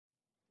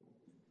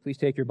Please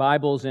take your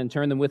Bibles and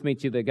turn them with me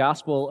to the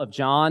Gospel of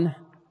John,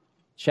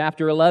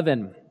 chapter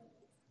 11.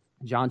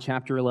 John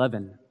chapter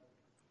 11.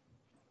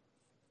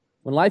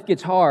 When life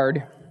gets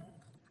hard,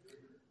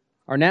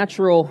 our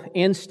natural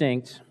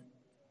instinct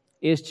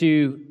is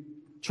to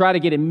try to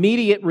get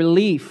immediate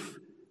relief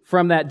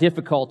from that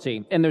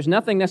difficulty. And there's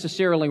nothing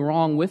necessarily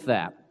wrong with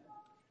that.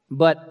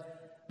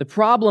 But the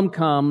problem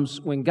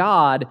comes when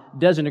God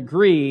doesn't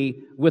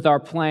agree with our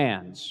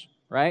plans,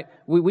 right?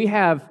 We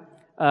have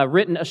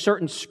written a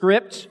certain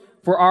script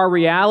for our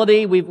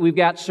reality. We've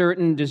got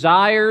certain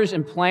desires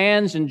and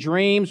plans and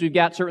dreams. We've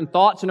got certain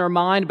thoughts in our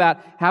mind about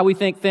how we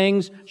think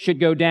things should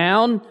go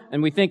down,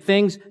 and we think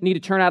things need to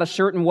turn out a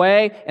certain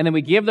way, and then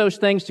we give those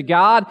things to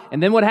God,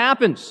 and then what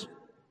happens?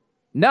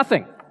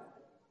 Nothing.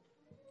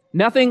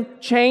 Nothing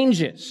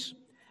changes.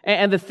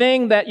 And the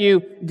thing that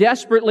you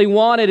desperately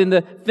wanted and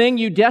the thing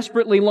you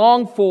desperately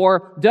longed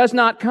for does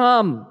not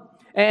come.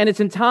 And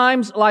it's in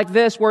times like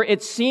this where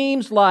it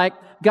seems like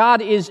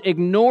God is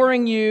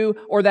ignoring you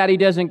or that He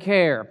doesn't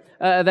care.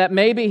 That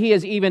maybe He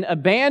has even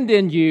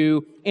abandoned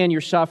you in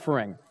your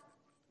suffering.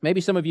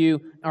 Maybe some of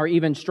you are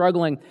even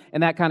struggling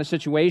in that kind of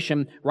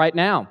situation right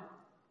now.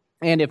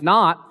 And if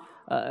not,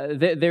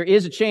 there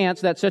is a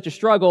chance that such a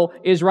struggle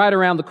is right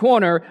around the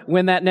corner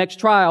when that next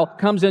trial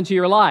comes into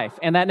your life.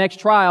 And that next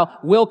trial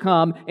will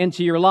come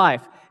into your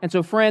life. And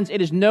so, friends,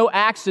 it is no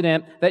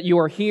accident that you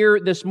are here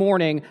this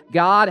morning.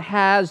 God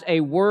has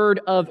a word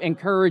of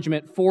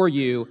encouragement for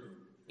you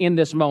in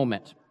this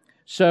moment.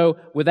 So,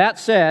 with that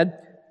said,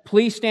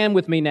 please stand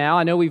with me now.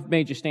 I know we've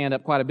made you stand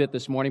up quite a bit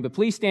this morning, but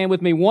please stand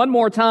with me one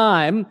more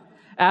time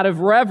out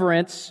of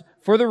reverence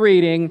for the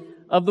reading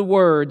of the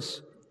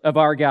words of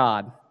our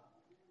God.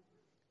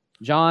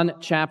 John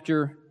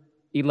chapter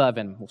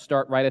 11. We'll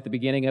start right at the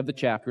beginning of the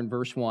chapter in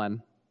verse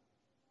 1.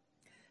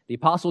 The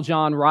Apostle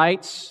John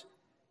writes,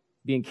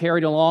 being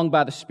carried along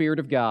by the Spirit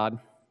of God,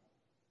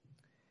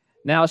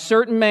 "Now a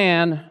certain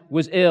man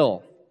was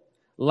ill,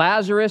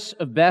 Lazarus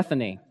of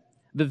Bethany,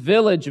 the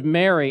village of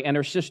Mary and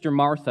her sister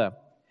Martha.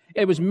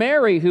 It was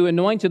Mary who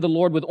anointed the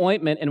Lord with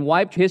ointment and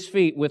wiped His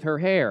feet with her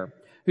hair,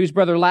 whose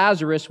brother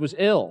Lazarus was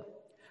ill.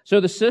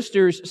 So the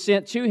sisters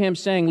sent to Him,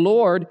 saying,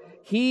 'Lord,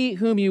 he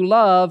whom you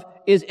love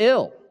is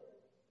ill.'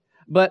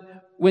 But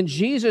when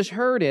Jesus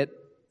heard it,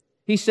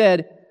 He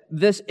said,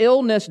 'This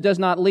illness does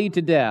not lead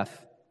to death.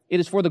 It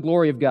is for the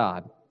glory of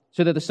God,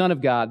 so that the Son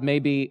of God may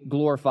be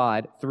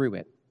glorified through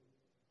it.'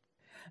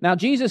 Now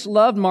Jesus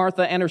loved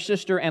Martha and her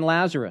sister and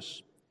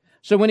Lazarus.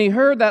 So when He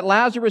heard that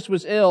Lazarus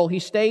was ill, He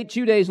stayed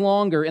 2 days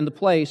longer in the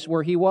place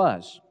where he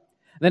was.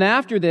 Then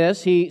after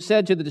this, He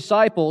said to the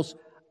disciples,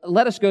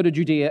 'Let us go to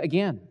Judea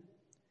again.'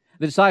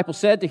 The disciples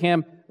said to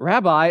Him,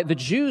 'Rabbi, the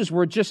Jews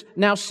were just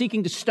now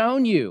seeking to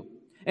stone you,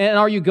 and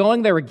are you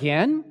going there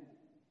again?'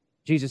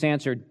 Jesus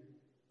answered,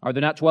 'Are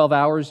there not 12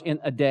 hours in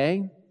a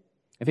day?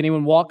 If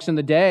anyone walks in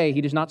the day,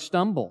 he does not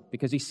stumble,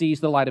 because he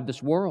sees the light of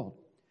this world.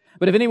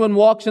 But if anyone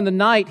walks in the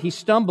night, he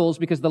stumbles,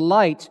 because the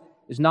light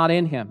is not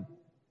in him.'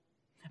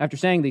 After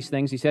saying these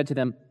things, He said to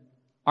them,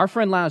 'Our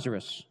friend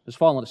Lazarus has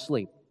fallen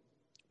asleep,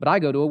 but I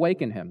go to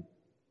awaken him.'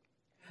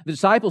 The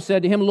disciples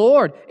said to Him,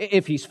 'Lord,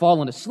 if he's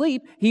fallen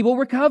asleep, he will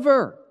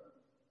recover.'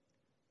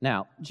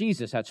 Now,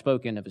 Jesus had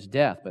spoken of His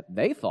death, but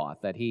they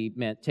thought that He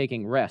meant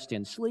taking rest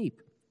in sleep.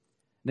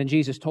 Then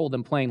Jesus told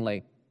them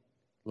plainly,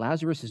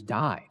 'Lazarus has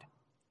died,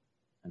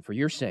 and for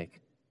your sake,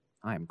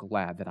 I am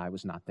glad that I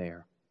was not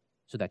there,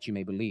 so that you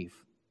may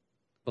believe.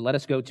 But let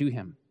us go to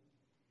him.'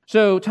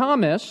 So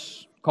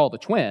Thomas, called the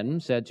twin,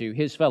 said to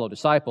his fellow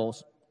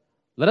disciples,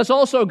 'Let us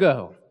also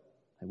go,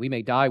 that we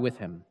may die with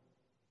him.'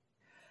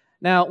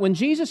 Now, when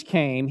Jesus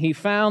came, He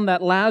found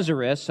that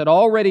Lazarus had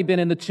already been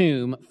in the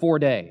tomb 4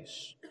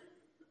 days.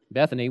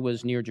 Bethany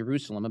was near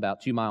Jerusalem,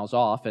 about 2 miles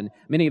off, and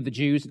many of the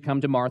Jews had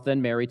come to Martha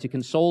and Mary to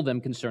console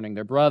them concerning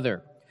their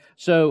brother.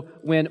 So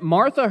when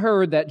Martha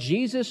heard that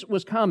Jesus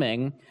was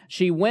coming,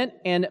 she went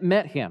and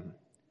met Him.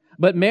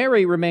 But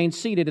Mary remained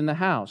seated in the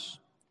house.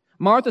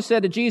 Martha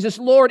said to Jesus,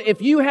 'Lord,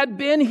 if you had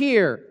been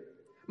here,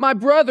 my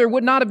brother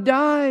would not have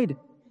died.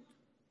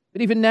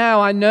 But even now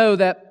I know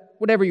that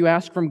whatever you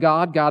ask from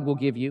God, God will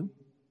give you.'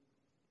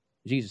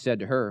 Jesus said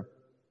to her,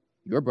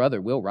 'Your brother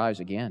will rise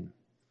again.'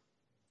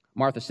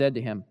 Martha said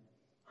to Him,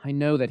 'I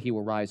know that he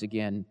will rise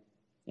again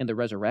in the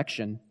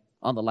resurrection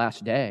on the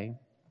last day.'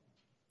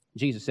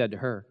 Jesus said to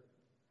her,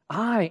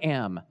 'I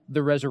am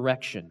the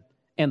resurrection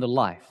and the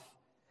life.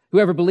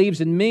 Whoever believes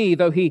in Me,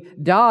 though he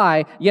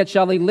die, yet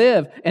shall he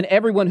live. And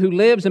everyone who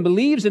lives and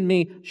believes in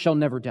Me shall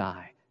never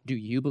die. Do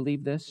you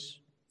believe this?'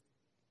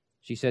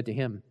 She said to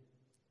Him,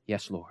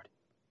 'Yes, Lord.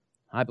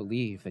 I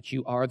believe that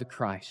You are the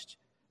Christ,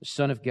 the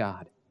Son of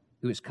God,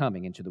 who is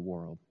coming into the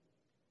world.'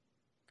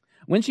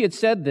 When she had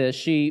said this,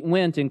 she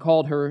went and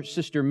called her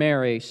sister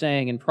Mary,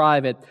 saying in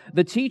private,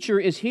 'The teacher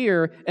is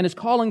here and is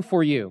calling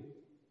for you.'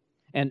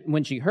 And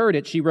when she heard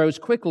it, she rose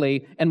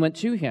quickly and went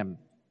to Him.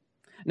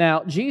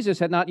 Now, Jesus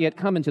had not yet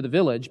come into the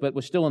village, but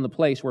was still in the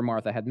place where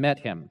Martha had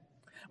met Him.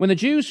 When the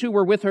Jews who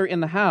were with her in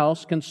the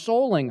house,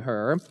 consoling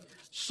her,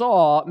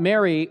 saw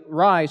Mary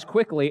rise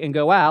quickly and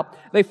go out,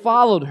 they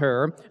followed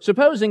her,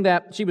 supposing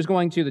that she was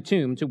going to the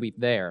tomb to weep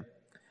there.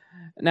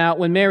 Now,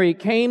 when Mary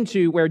came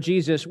to where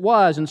Jesus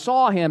was and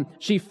saw him,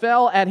 she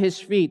fell at his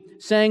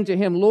feet, saying to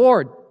him,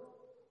 "Lord,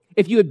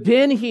 if you had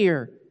been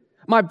here,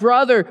 my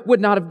brother would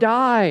not have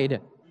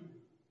died."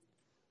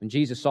 When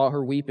Jesus saw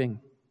her weeping,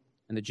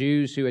 and the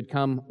Jews who had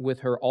come with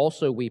her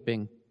also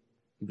weeping,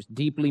 he was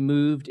deeply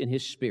moved in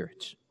his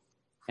spirit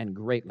and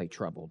greatly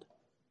troubled.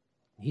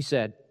 He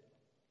said,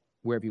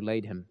 "Where have you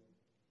laid him?"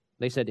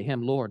 They said to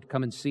him, "Lord,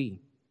 come and see."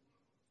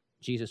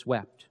 Jesus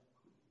wept.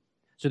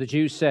 So the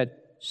Jews said,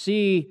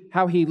 "See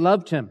how he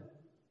loved him."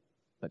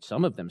 But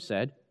some of them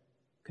said,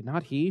 "Could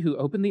not he who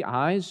opened the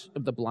eyes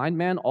of the blind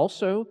man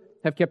also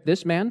have kept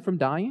this man from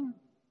dying?"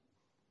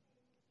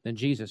 Then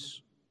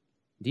Jesus,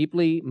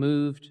 deeply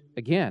moved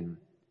again,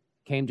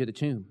 came to the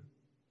tomb.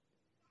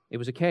 It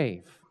was a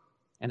cave,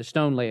 and a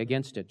stone lay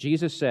against it.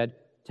 Jesus said,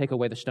 "Take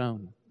away the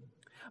stone."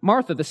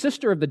 Martha, the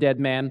sister of the dead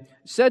man,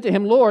 said to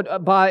him, "Lord,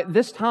 by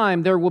this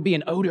time there will be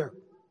an odor,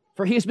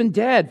 for he has been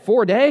dead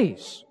 4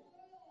 days."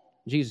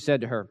 Jesus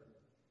said to her,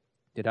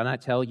 "Did I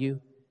not tell you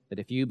that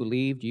if you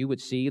believed, you would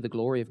see the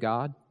glory of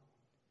God?"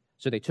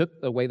 So they took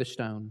away the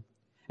stone.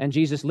 And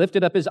Jesus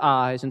lifted up his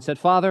eyes and said,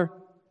 "Father,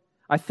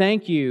 I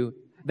thank you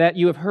that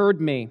you have heard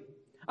me.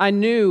 I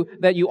knew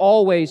that you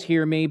always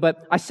hear me,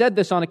 but I said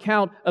this on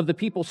account of the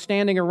people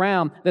standing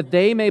around, that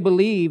they may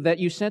believe that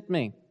you sent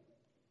me."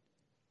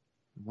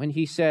 When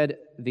he said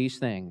these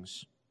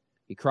things,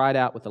 he cried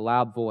out with a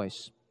loud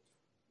voice,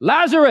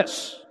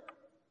 "Lazarus,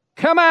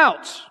 come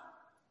out!"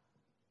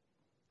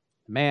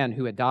 The man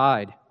who had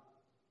died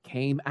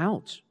came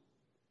out,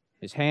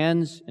 his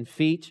hands and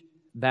feet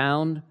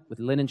bound with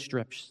linen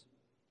strips,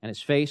 and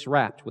his face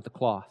wrapped with a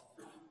cloth.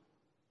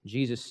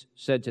 Jesus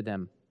said to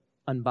them,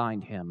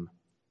 "Unbind him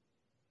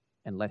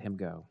and let him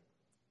go."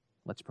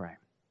 Let's pray.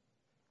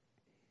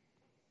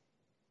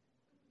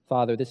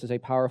 Father, this is a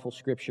powerful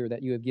scripture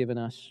that you have given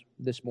us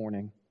this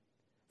morning.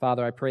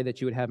 Father, I pray that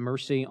you would have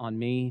mercy on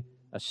me,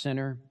 a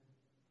sinner,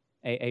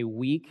 a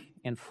weak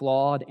and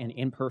flawed and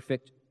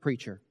imperfect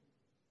preacher.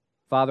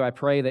 Father, I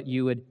pray that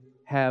you would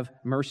have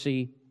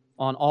mercy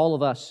on all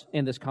of us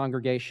in this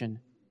congregation,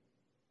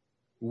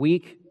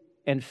 weak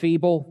and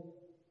feeble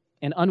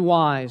and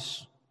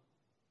unwise,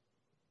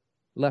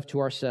 left to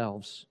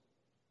ourselves.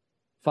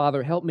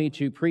 Father, help me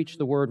to preach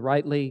the word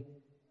rightly.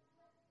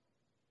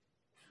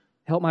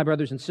 Help my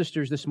brothers and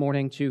sisters this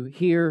morning to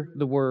hear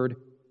the word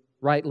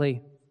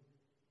rightly.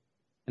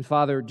 And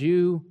Father,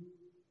 do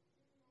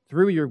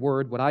through your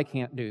word what I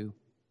can't do,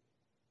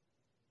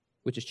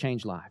 which is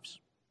change lives.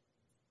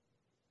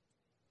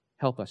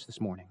 Help us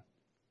this morning.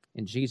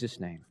 In Jesus'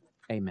 name,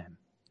 amen.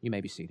 You may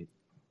be seated.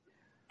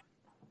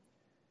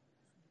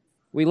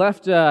 We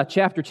left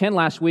chapter 10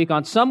 last week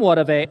on somewhat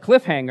of a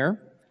cliffhanger.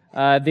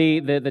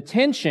 The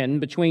tension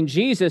between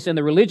Jesus and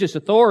the religious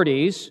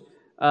authorities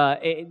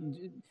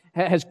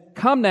has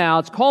come now.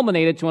 It's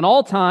culminated to an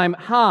all-time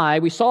high.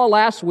 We saw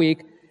last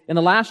week in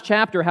the last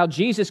chapter how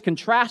Jesus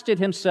contrasted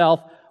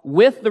himself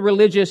with the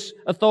religious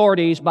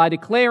authorities by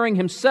declaring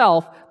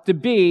himself to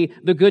be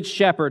the good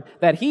shepherd,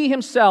 that he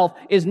himself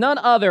is none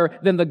other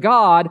than the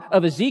God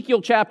of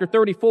Ezekiel chapter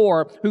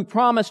 34, who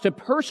promised to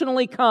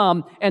personally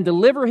come and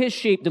deliver his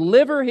sheep,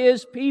 deliver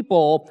his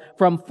people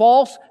from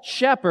false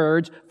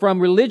shepherds, from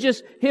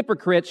religious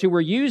hypocrites who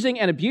were using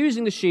and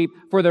abusing the sheep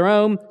for their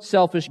own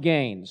selfish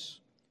gains.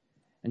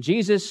 And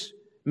Jesus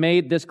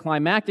made this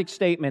climactic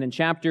statement in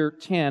chapter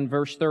 10,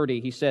 verse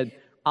 30. He said,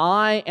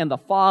 "I and the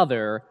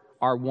Father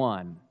are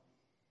one."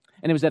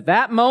 And it was at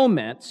that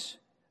moment,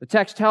 the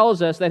text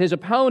tells us, that his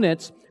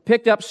opponents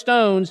picked up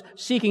stones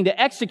seeking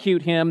to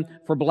execute him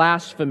for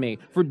blasphemy,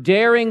 for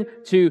daring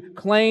to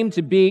claim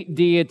to be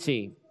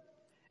deity.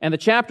 And the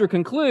chapter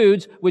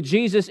concludes with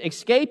Jesus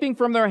escaping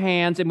from their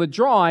hands and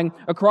withdrawing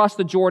across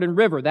the Jordan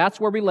River. That's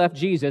where we left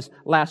Jesus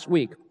last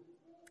week.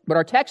 But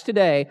our text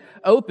today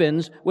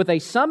opens with a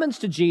summons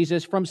to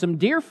Jesus from some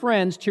dear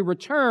friends to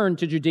return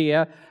to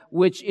Judea,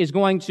 which is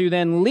going to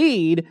then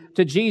lead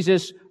to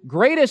Jesus'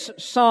 greatest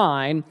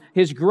sign,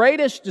 his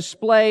greatest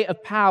display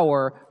of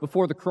power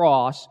before the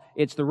cross.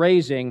 It's the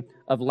raising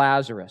of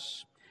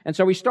Lazarus. And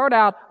so we start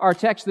out our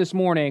text this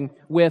morning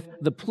with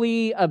the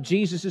plea of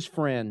Jesus'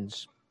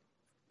 friends.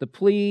 The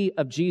plea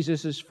of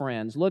Jesus'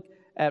 friends. Look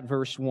at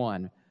verse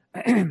 1.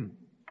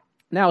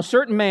 Now, a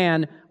certain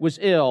man was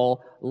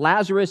ill,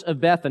 Lazarus of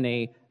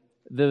Bethany,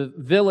 the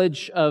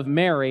village of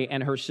Mary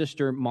and her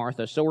sister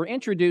Martha. So we're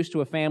introduced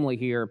to a family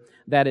here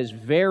that is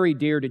very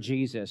dear to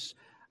Jesus.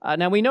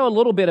 Now, we know a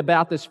little bit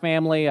about this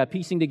family,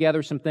 piecing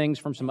together some things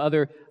from some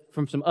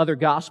other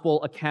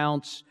gospel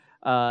accounts.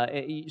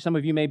 Some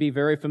of you may be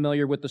very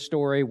familiar with the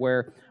story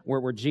where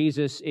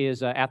Jesus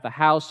is at the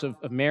house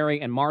of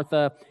Mary and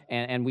Martha,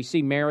 and we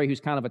see Mary, who's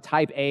kind of a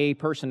type A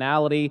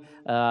personality,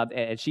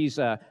 and she's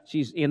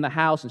in the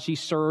house, and she's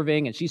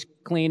serving, and she's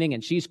cleaning,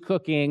 and she's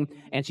cooking,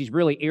 and she's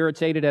really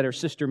irritated at her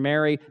sister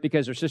Mary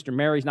because her sister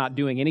Mary's not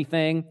doing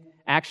anything.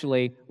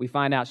 Actually, we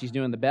find out she's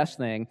doing the best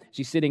thing.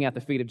 She's sitting at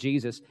the feet of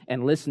Jesus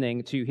and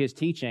listening to his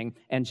teaching,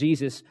 and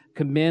Jesus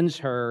commends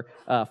her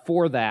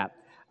for that.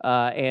 We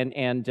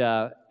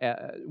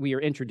are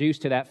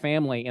introduced to that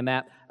family in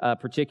that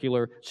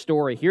particular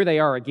story. Here they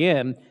are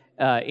again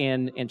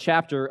in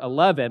chapter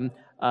 11.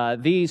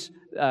 These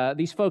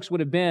folks would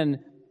have been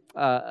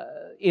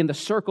in the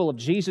circle of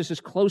Jesus'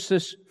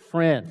 closest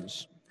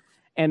friends.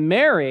 And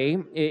Mary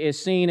is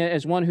seen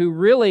as one who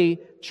really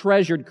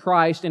treasured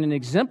Christ in an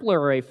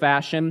exemplary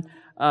fashion.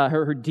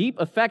 Her deep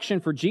affection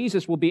for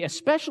Jesus will be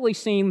especially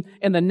seen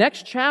in the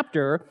next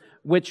chapter,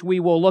 which we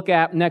will look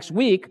at next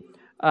week.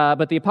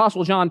 But the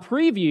Apostle John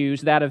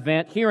previews that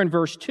event here in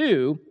verse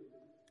 2.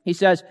 He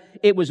says,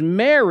 "It was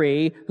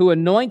Mary who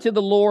anointed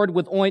the Lord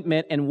with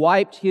ointment and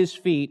wiped his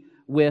feet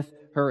with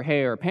her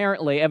hair."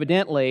 Apparently,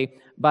 evidently,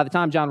 by the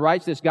time John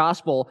writes this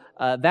gospel,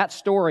 that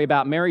story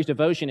about Mary's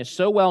devotion is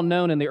so well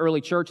known in the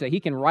early church that he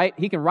can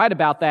write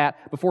about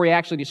that before he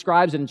actually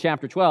describes it in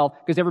chapter 12,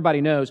 because everybody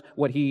knows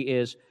what he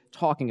is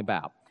talking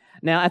about.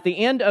 Now, at the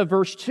end of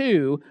verse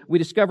 2, we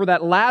discover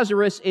that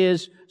Lazarus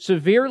is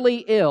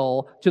severely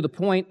ill to the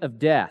point of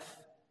death.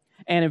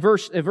 And in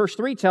verse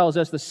 3 tells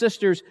us the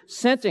sisters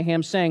sent to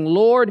him saying,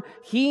 "Lord,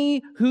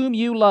 he whom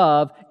you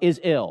love is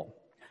ill."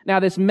 Now,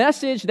 this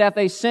message that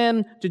they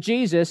send to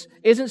Jesus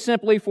isn't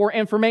simply for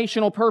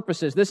informational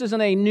purposes. This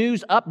isn't a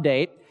news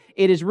update.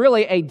 It is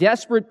really a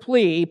desperate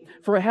plea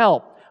for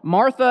help.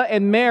 Martha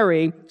and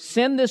Mary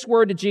send this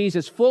word to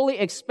Jesus, fully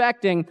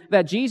expecting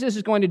that Jesus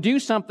is going to do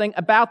something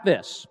about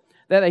this,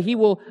 that he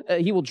will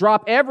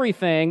drop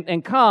everything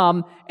and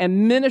come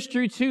and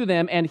minister to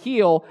them and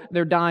heal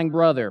their dying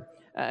brother.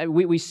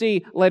 We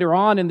see later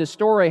on in this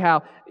story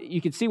how you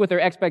can see what their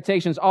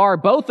expectations are.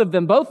 Both of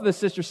the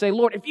sisters say,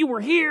 "Lord, if you were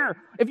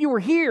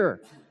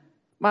here,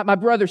 my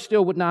brother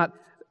still would not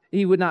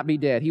be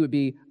dead. He would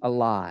be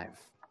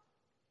alive."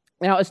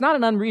 Now, it's not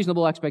an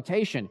unreasonable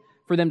expectation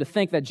for them to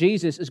think that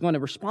Jesus is going to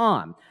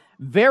respond.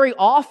 Very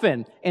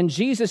often in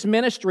Jesus'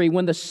 ministry,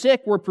 when the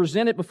sick were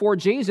presented before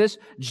Jesus,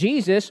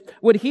 Jesus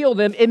would heal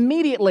them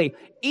immediately,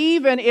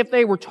 even if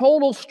they were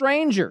total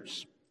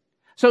strangers.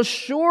 So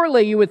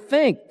surely you would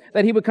think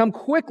that he would come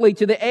quickly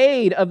to the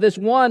aid of this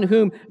one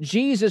whom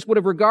Jesus would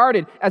have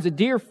regarded as a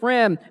dear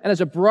friend and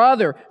as a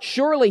brother.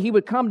 Surely he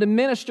would come to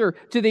minister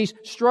to these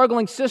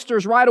struggling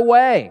sisters right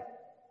away.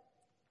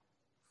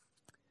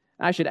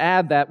 I should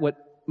add that what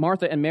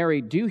Martha and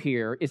Mary do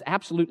here is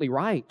absolutely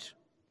right.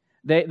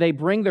 They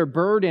bring their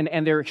burden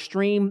and their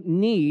extreme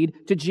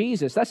need to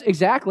Jesus. That's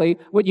exactly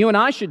what you and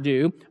I should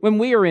do when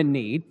we are in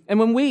need and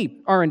when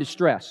we are in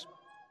distress.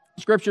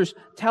 Scriptures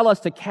tell us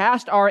to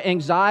cast our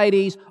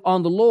anxieties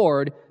on the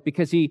Lord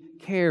because He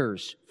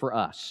cares for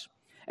us.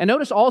 And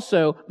notice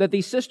also that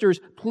these sisters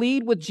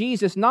plead with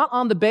Jesus not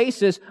on the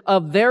basis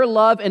of their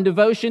love and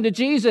devotion to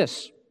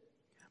Jesus.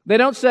 They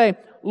don't say,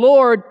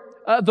 "Lord,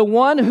 the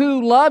one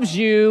who loves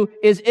you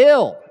is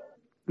ill."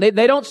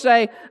 They don't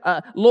say,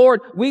 "Lord,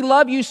 we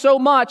love you so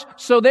much,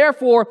 so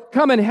therefore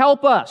come and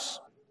help us."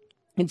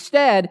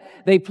 Instead,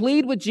 they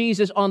plead with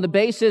Jesus on the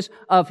basis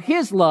of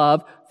His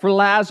love for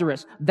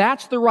Lazarus.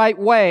 That's the right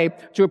way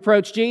to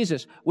approach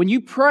Jesus. When you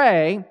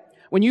pray,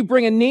 when you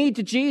bring a need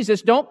to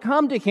Jesus, don't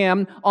come to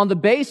Him on the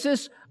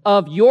basis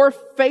of your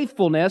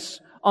faithfulness,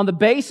 on the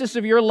basis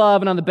of your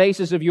love, and on the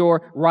basis of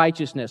your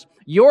righteousness.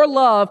 Your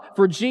love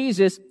for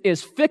Jesus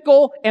is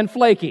fickle and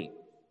flaky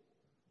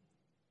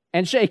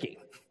and shaky.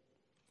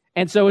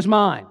 And so is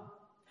mine.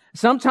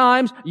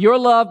 Sometimes your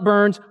love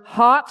burns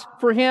hot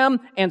for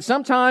Him and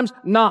sometimes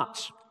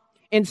not.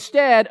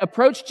 Instead,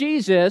 approach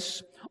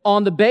Jesus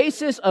on the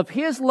basis of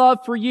His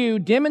love for you,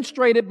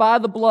 demonstrated by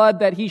the blood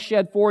that He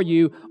shed for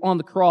you on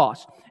the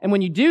cross. And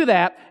when you do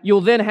that,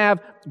 you'll then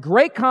have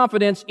great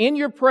confidence in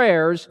your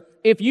prayers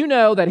if you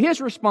know that His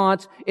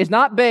response is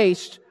not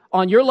based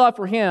on your love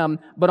for Him,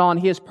 but on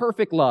His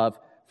perfect love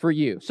for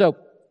you. So,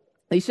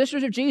 these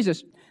sisters of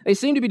Jesus, they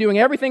seem to be doing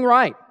everything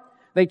right.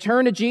 They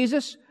turn to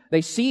Jesus.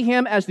 They see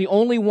Him as the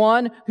only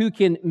one who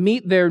can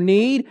meet their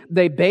need.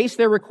 They base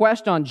their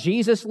request on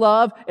Jesus'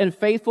 love and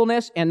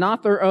faithfulness and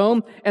not their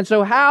own. And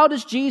so how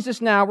does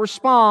Jesus now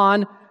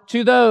respond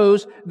to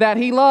those that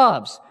He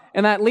loves?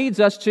 And that leads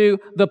us to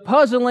the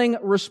puzzling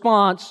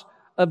response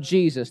of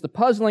Jesus. The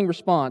puzzling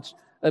response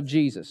of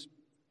Jesus.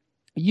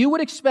 You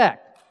would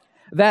expect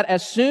that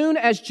as soon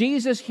as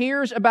Jesus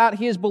hears about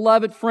His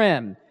beloved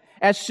friend,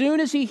 as soon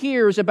as He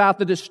hears about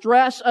the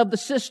distress of the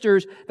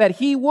sisters, that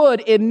He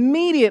would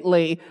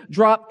immediately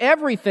drop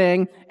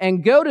everything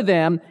and go to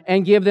them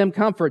and give them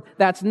comfort.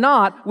 That's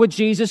not what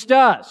Jesus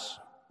does.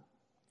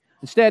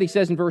 Instead, He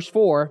says in verse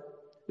 4,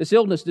 this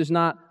illness does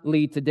not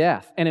lead to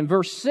death. And in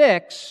verse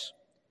 6,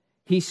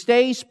 He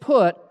stays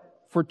put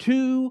for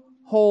 2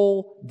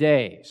 whole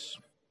days.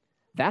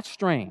 That's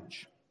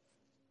strange.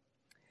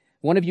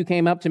 One of you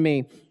came up to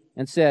me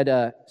and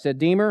said,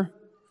 Deemer,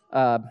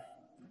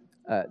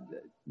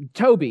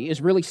 Toby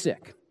is really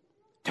sick.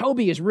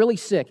 Toby is really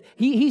sick.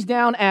 He's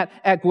down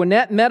at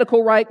Gwinnett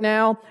Medical right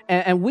now,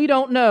 and we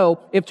don't know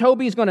if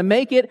Toby's going to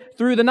make it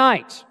through the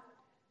night.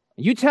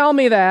 You tell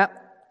me that,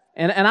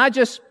 and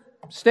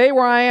stay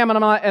where I am,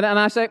 and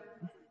I say,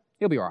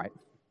 he'll be all right.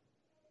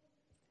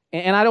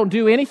 And I don't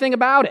do anything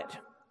about it.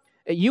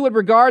 You would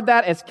regard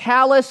that as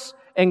callous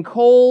and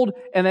cold,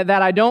 and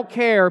that I don't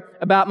care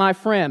about my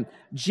friend.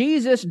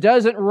 Jesus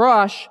doesn't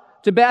rush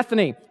to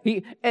Bethany.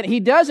 He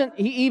doesn't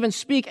even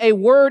speak a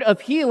word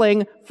of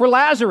healing for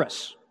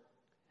Lazarus.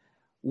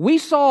 We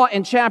saw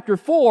in chapter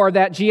 4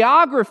 that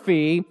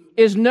geography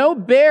is no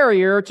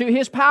barrier to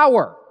his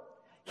power.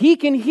 He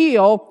can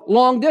heal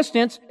long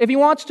distance if he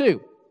wants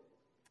to.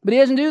 But he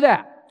doesn't do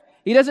that.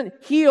 He doesn't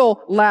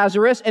heal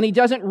Lazarus, and he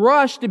doesn't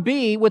rush to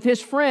be with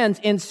his friends.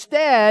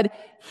 Instead,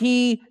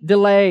 he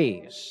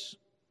delays.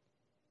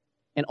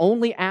 And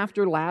only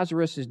after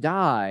Lazarus has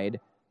died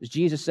does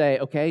Jesus say,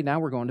 okay, now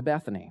we're going to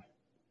Bethany.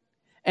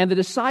 And the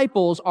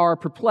disciples are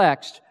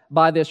perplexed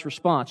by this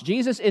response.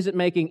 Jesus isn't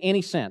making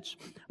any sense.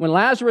 When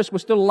Lazarus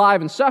was still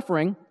alive and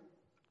suffering,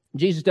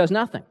 Jesus does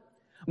nothing.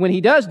 When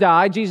he does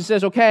die, Jesus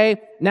says, okay,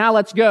 now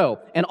let's go.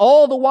 And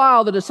all the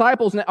while, the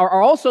disciples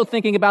are also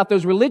thinking about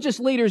those religious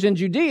leaders in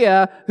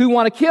Judea who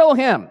want to kill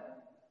him.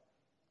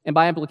 And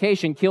by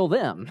implication, kill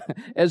them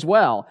as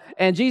well.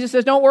 And Jesus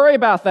says, don't worry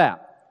about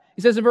that.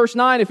 He says in verse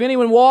 9, if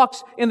anyone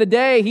walks in the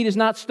day, he does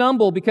not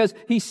stumble because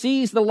he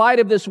sees the light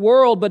of this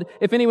world. But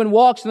if anyone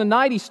walks in the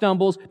night, he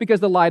stumbles because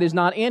the light is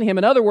not in him.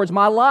 In other words,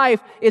 my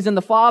life is in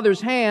the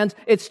Father's hands.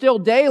 It's still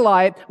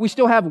daylight. We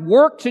still have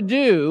work to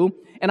do.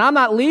 And I'm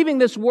not leaving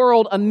this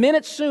world a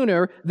minute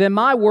sooner than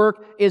my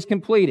work is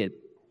completed.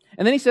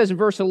 And then he says in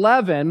verse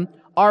 11,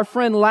 our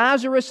friend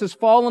Lazarus has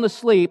fallen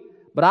asleep,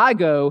 but I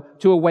go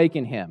to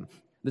awaken him.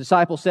 The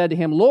disciples said to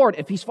him, Lord,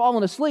 if he's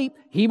fallen asleep,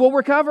 he will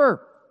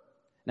recover.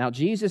 Now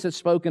Jesus had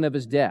spoken of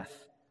his death.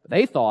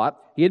 They thought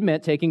he had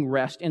meant taking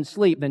rest and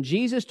sleep. Then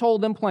Jesus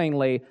told them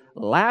plainly,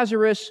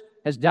 Lazarus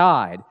has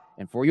died,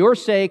 and for your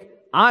sake,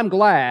 I'm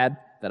glad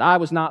that I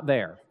was not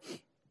there.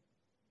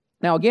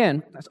 Now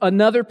again, that's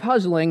another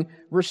puzzling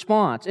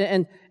response.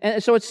 And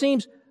so it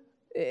seems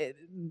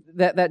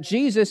that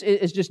Jesus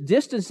is just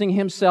distancing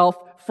himself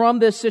from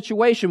this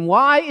situation.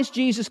 Why is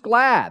Jesus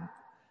glad?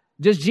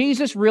 Does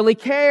Jesus really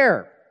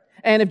care?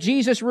 And if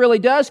Jesus really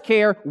does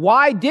care,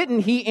 why didn't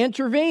he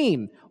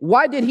intervene?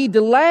 Why did he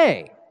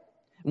delay?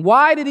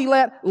 Why did he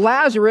let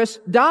Lazarus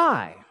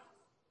die?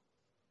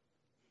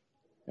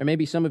 There may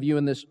be some of you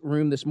in this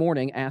room this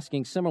morning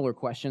asking similar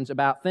questions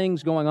about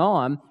things going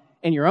on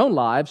in your own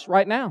lives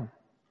right now.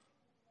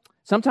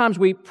 Sometimes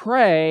we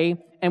pray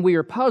and we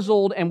are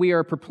puzzled and we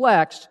are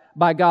perplexed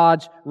by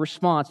God's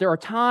response. There are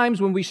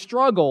times when we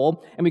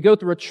struggle and we go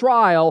through a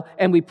trial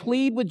and we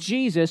plead with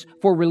Jesus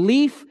for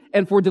relief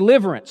and for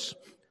deliverance.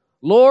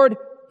 Lord,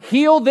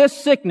 heal this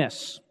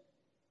sickness.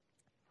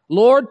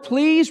 Lord,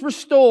 please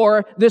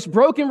restore this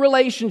broken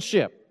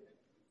relationship.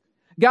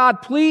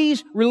 God,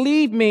 please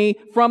relieve me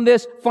from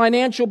this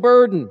financial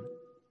burden.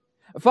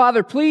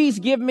 Father, please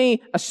give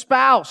me a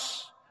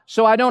spouse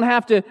so I don't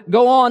have to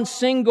go on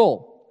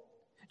single.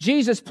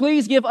 Jesus,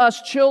 please give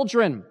us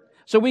children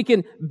so we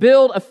can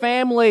build a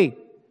family.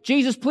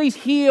 Jesus, please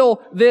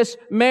heal this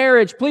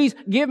marriage. Please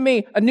give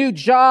me a new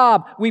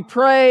job. We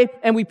pray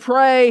and we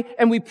pray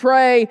and we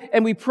pray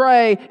and we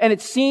pray, and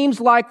it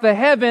seems like the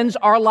heavens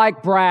are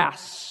like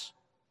brass,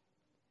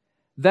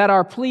 that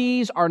our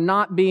pleas are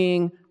not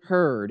being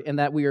heard and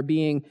that we are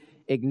being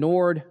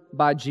ignored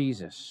by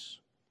Jesus.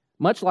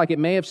 Much like it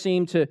may have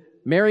seemed to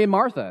Mary and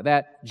Martha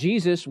that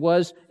Jesus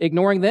was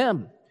ignoring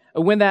them.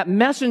 When that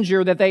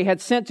messenger that they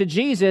had sent to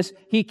Jesus,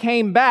 he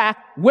came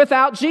back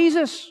without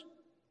Jesus.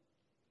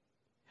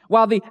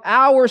 While the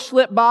hours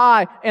slip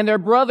by and their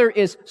brother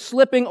is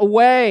slipping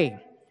away,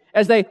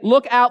 as they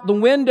look out the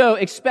window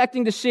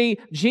expecting to see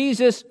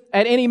Jesus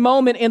at any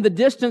moment in the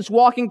distance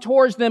walking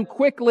towards them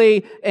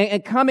quickly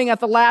and coming at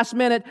the last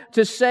minute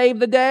to save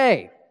the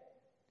day.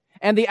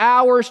 And the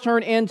hours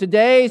turn into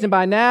days, and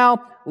by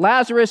now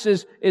Lazarus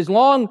is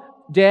long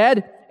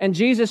dead and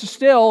Jesus is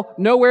still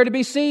nowhere to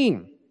be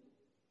seen.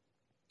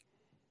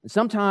 And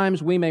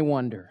sometimes we may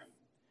wonder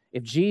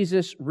if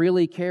Jesus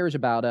really cares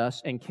about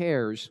us and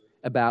cares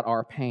about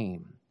our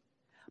pain.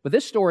 But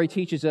this story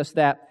teaches us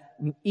that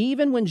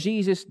even when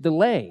Jesus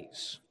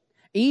delays,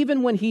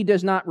 even when he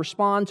does not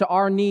respond to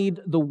our need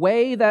the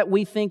way that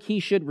we think he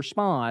should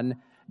respond,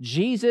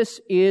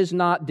 Jesus is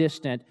not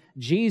distant.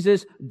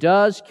 Jesus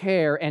does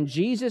care, and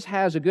Jesus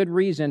has a good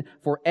reason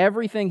for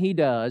everything he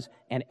does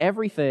and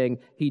everything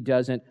he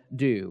doesn't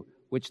do,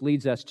 which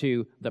leads us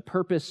to the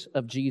purpose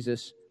of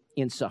Jesus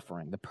in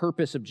suffering. The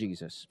purpose of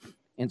Jesus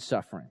in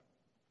suffering.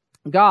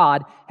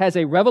 God has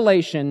a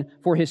revelation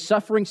for his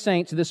suffering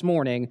saints this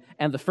morning,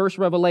 and the first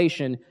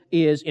revelation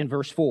is in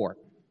verse 4.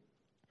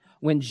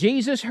 When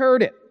Jesus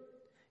heard it,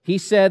 he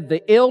said,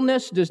 "The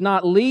illness does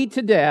not lead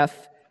to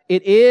death.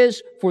 It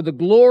is for the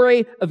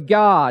glory of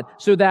God,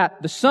 so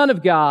that the Son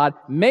of God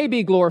may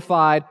be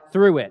glorified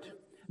through it."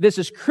 This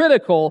is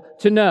critical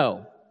to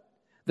know.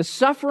 The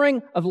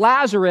suffering of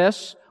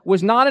Lazarus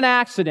was not an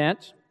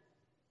accident.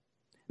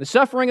 The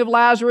suffering of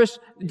Lazarus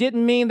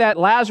didn't mean that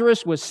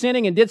Lazarus was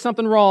sinning and did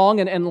something wrong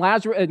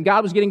and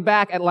God was getting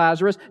back at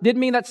Lazarus.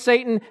 Didn't mean that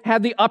Satan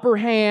had the upper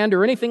hand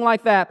or anything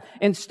like that.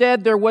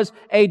 Instead, there was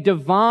a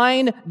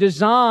divine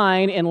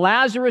design in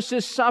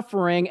Lazarus'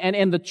 suffering and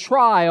in the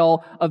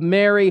trial of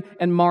Mary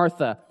and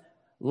Martha.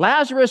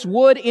 Lazarus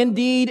would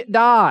indeed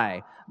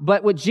die.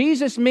 But what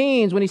Jesus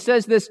means when he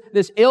says this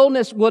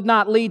illness would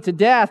not lead to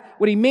death,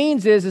 what he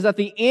means is that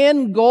the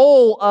end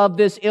goal of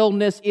this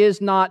illness is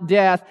not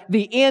death.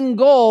 The end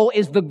goal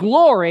is the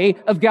glory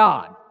of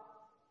God.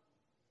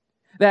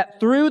 That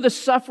through the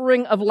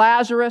suffering of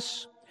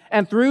Lazarus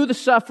and through the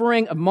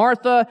suffering of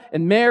Martha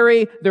and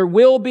Mary, there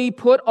will be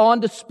put on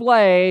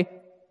display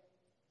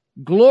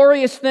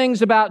glorious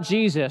things about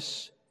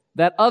Jesus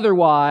that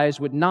otherwise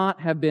would not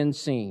have been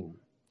seen.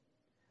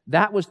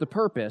 That was the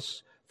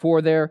purpose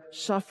for their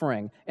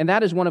suffering. And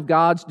that is one of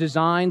God's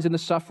designs in the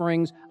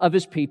sufferings of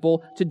His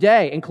people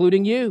today,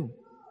 including you.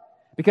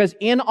 Because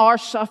in our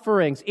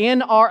sufferings,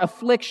 in our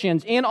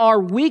afflictions, in our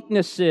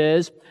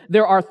weaknesses,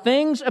 there are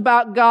things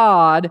about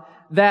God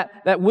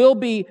that will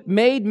be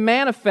made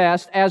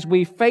manifest as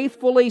we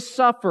faithfully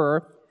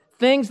suffer,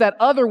 things that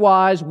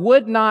otherwise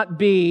would not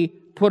be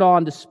put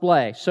on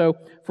display. So,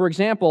 for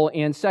example,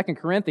 in 2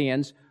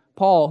 Corinthians,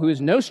 Paul, who is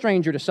no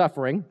stranger to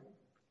suffering,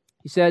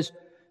 he says,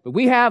 "But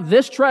we have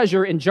this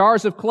treasure in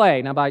jars of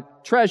clay." Now, by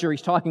treasure,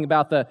 he's talking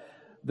about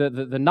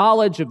the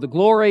knowledge of the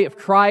glory of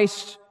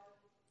Christ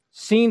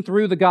seen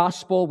through the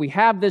gospel. We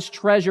have this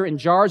treasure in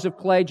jars of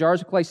clay.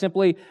 Jars of clay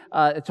simply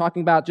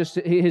talking about just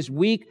His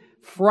weak,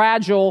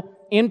 fragile,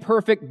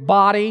 imperfect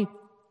body.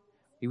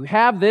 You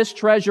have this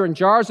treasure in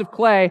jars of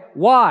clay.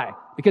 Why?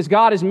 Because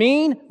God is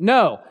mean?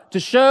 No. To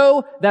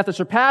show that the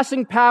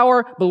surpassing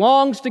power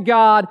belongs to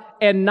God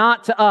and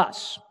not to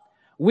us.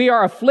 We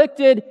are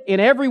afflicted in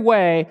every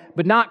way,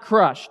 but not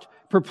crushed.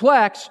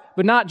 Perplexed,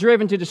 but not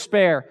driven to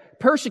despair.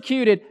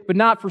 Persecuted, but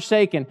not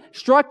forsaken.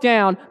 Struck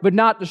down, but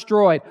not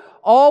destroyed.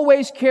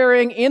 Always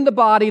carrying in the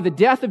body the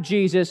death of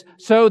Jesus,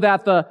 so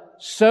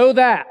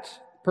that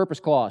purpose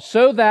clause,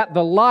 so that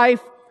the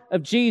life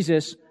of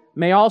Jesus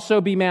may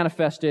also be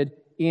manifested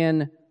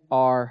in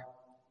our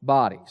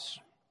bodies.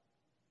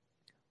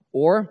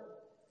 Or,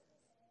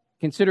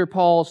 consider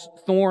Paul's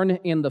thorn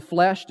in the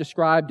flesh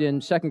described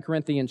in 2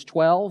 Corinthians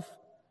 12.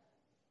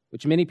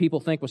 Which many people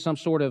think was some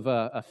sort of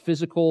a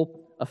physical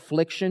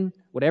affliction.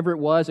 Whatever it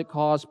was, it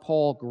caused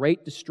Paul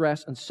great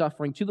distress and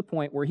suffering to the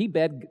point where he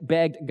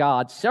begged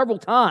God several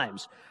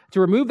times to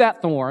remove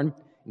that thorn.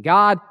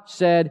 God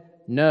said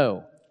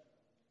no.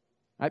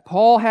 Right?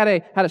 Paul had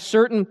a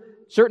certain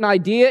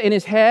idea in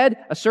his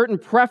head, a certain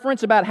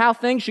preference about how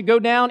things should go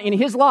down in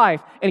his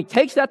life, and he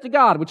takes that to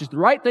God, which is the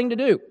right thing to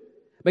do.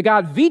 But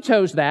God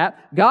vetoes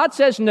that. God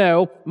says,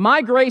 no,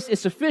 my grace is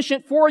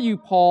sufficient for you,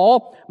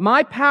 Paul.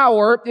 My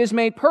power is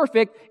made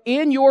perfect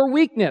in your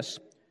weakness.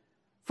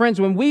 Friends,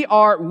 when we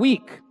are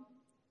weak,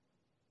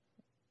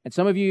 and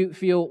some of you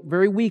feel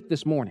very weak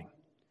this morning,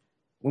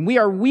 when we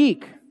are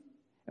weak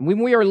and when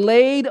we are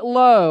laid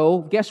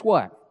low, guess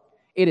what?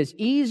 It is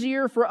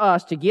easier for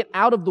us to get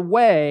out of the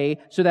way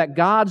so that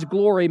God's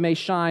glory may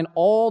shine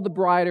all the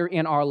brighter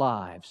in our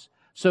lives,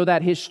 so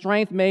that His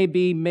strength may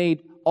be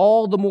made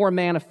all the more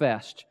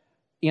manifest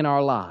in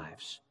our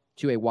lives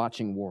to a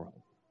watching world.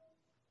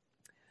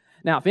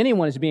 Now, if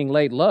anyone is being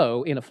laid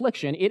low in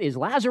affliction, it is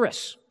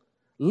Lazarus,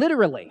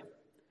 literally.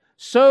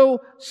 So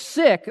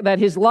sick that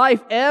his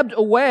life ebbed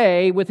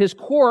away with his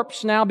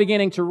corpse now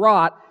beginning to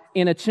rot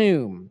in a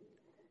tomb.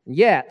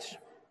 Yet,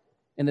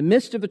 in the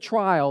midst of the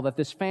trial that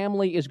this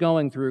family is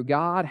going through,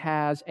 God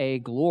has a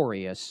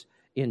glorious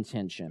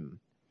intention.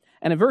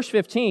 And in verse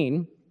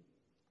 15,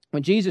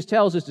 when Jesus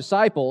tells His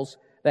disciples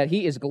that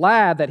He is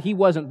glad that He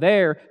wasn't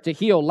there to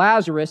heal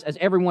Lazarus as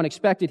everyone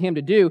expected Him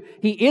to do,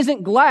 He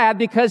isn't glad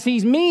because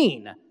He's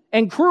mean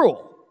and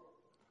cruel.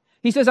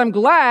 He says, I'm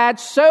glad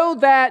so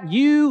that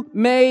you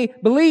may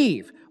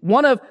believe.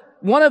 One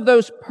of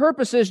those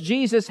purposes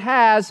Jesus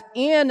has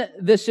in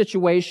this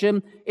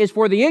situation is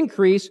for the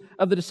increase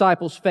of the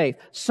disciples' faith.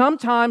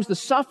 Sometimes the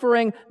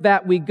suffering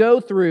that we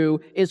go through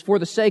is for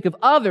the sake of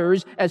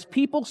others as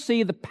people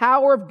see the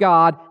power of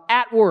God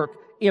at work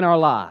in our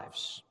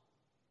lives.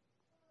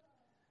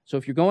 So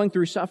if you're going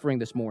through suffering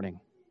this morning,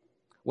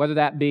 whether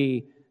that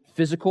be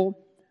physical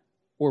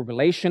or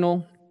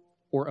relational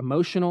or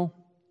emotional,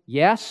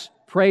 yes,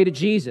 pray to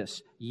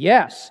Jesus.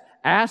 Yes,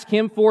 ask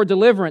Him for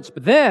deliverance.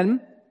 But then,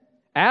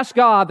 ask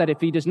God that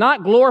if He does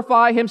not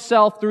glorify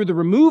Himself through the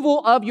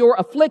removal of your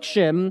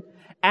affliction,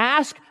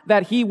 ask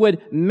that He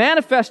would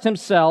manifest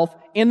Himself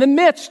in the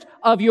midst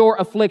of your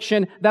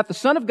affliction, that the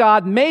Son of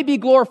God may be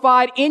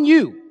glorified in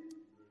you.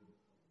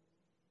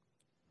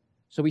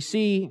 So we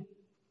see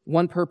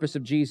one purpose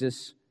of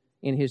Jesus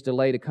in His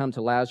delay to come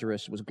to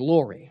Lazarus was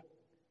glory.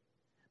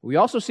 We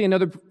also see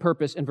another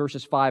purpose in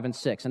verses 5 and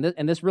 6,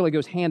 and this really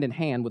goes hand in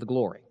hand with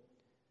glory.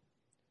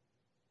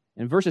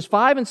 In verses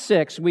 5 and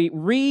 6, we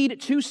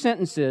read two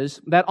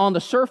sentences that on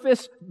the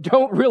surface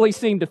don't really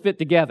seem to fit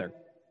together.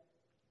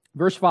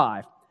 Verse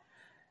 5,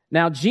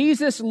 now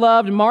Jesus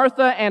loved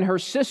Martha and her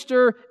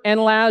sister and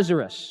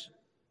Lazarus.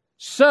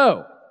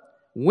 So,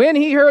 when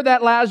he heard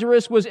that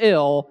Lazarus was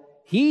ill,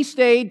 he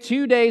stayed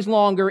 2 days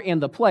longer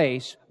in the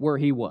place where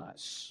he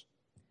was.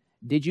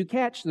 Did you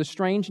catch the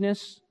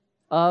strangeness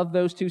of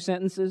those two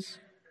sentences?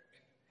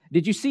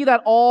 Did you see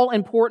that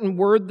all-important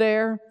word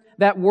there?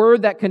 That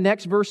word that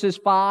connects verses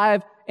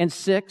 5 and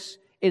 6?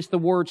 It's the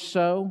word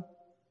so.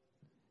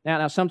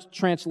 Now, some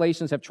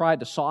translations have tried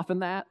to soften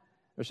that.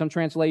 There's some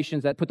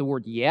translations that put the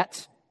word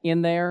yet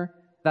in there.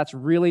 That's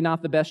really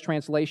not the best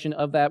translation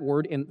of that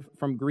word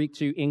from Greek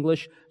to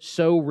English.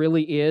 So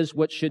really is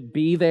what should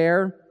be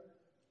there.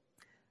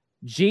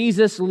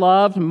 Jesus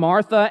loved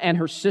Martha and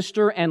her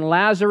sister and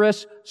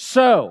Lazarus.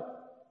 So,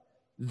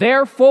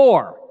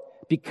 therefore,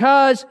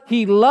 because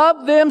he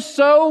loved them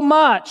so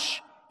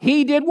much,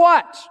 he did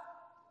what?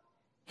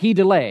 He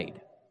delayed.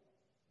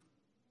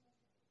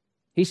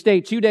 He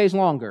stayed 2 days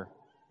longer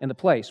in the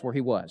place where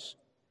he was.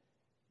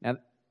 Now,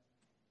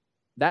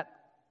 that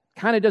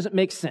kind of doesn't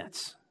make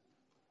sense.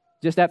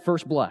 Just at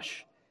first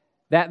blush.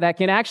 That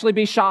can actually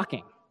be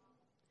shocking.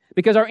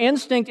 Because our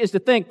instinct is to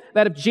think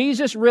that if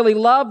Jesus really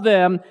loved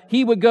them,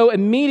 he would go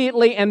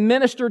immediately and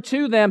minister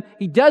to them.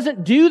 He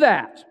doesn't do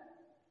that.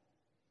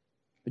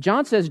 But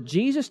John says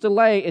Jesus'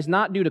 delay is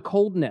not due to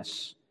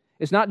coldness.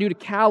 It's not due to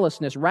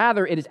callousness.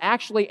 Rather, it is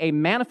actually a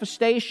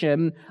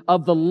manifestation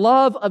of the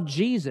love of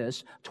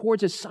Jesus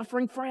towards his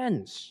suffering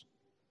friends.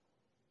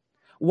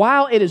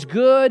 While it is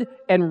good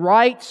and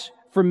right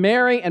for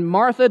Mary and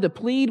Martha to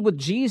plead with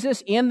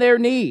Jesus in their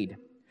need,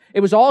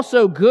 it was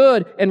also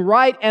good and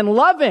right and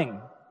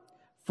loving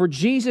for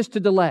Jesus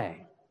to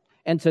delay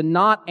and to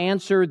not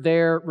answer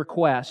their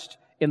request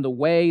in the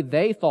way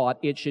they thought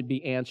it should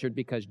be answered,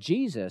 because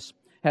Jesus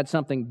had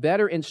something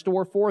better in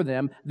store for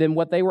them than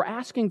what they were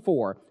asking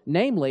for,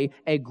 namely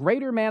a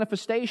greater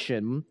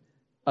manifestation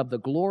of the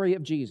glory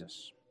of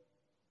Jesus.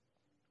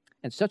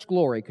 And such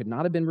glory could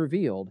not have been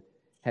revealed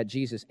had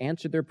Jesus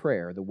answered their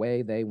prayer the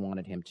way they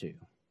wanted him to.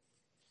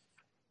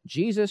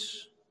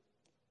 Jesus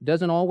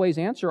doesn't always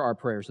answer our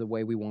prayers the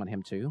way we want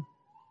him to,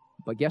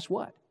 but guess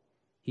what?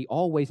 He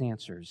always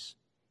answers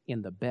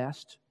in the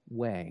best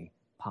way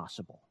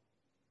possible.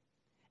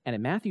 And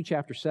in Matthew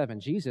chapter 7,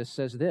 Jesus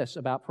says this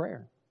about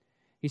prayer.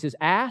 He says,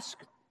 ask,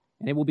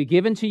 and it will be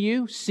given to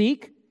you.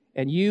 Seek,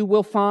 and you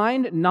will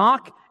find.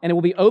 Knock, and it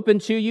will be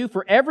opened to you.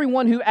 For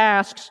everyone who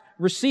asks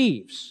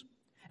receives.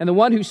 And the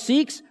one who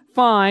seeks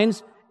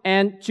finds,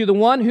 and to the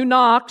one who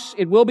knocks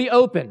it will be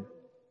open.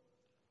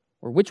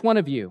 Or which one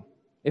of you,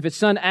 if his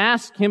son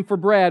asks him for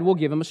bread, will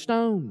give him a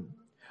stone?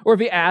 Or if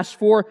he asks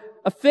for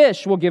a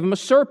fish, will give him a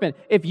serpent?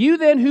 If you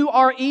then who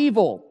are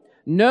evil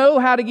know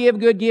how to give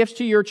good gifts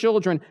to your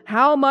children,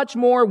 how much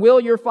more will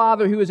your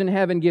Father who is in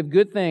heaven give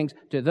good things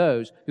to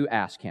those who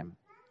ask him?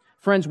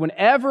 Friends,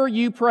 whenever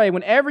you pray,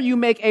 whenever you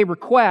make a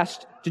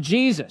request to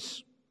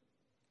Jesus,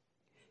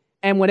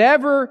 and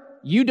whenever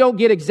you don't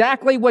get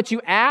exactly what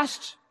you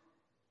asked,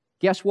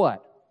 guess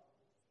what?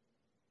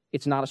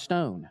 It's not a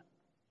stone.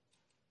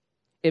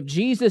 If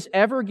Jesus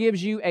ever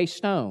gives you a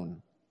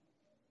stone,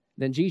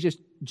 then Jesus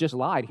just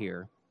lied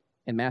here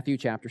in Matthew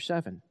chapter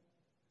 7.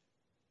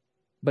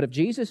 But if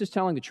Jesus is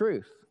telling the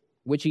truth,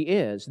 which he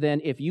is,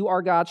 then if you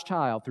are God's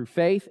child through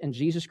faith in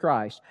Jesus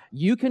Christ,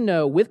 you can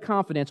know with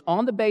confidence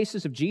on the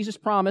basis of Jesus'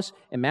 promise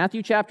in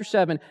Matthew chapter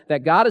 7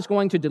 that God is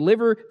going to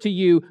deliver to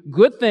you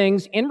good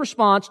things in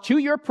response to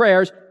your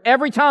prayers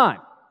every time.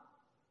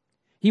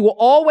 He will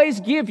always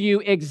give you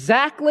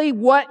exactly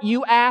what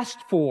you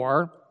asked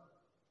for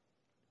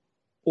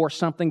or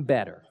something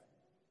better.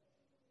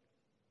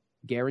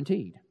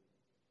 Guaranteed.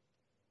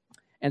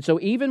 And so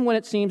even when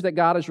it seems that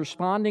God is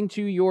responding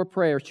to your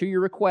prayers, to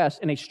your requests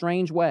in a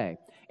strange way,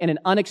 in an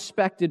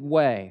unexpected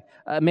way,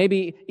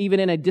 maybe even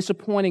in a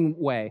disappointing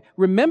way,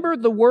 remember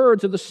the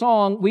words of the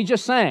song we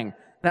just sang,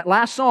 that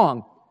last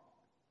song,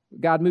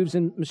 God moves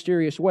in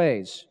mysterious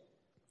ways.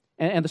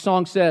 And the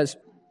song says,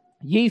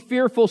 ye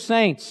fearful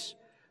saints,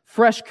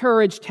 fresh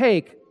courage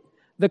take,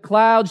 the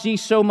clouds ye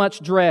so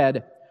much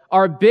dread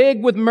are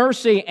big with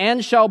mercy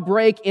and shall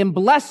break in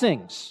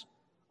blessings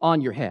on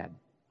your head.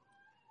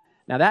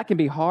 Now that can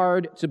be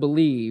hard to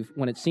believe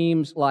when it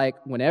seems like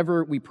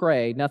whenever we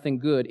pray, nothing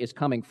good is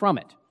coming from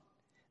it.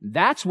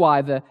 That's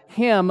why the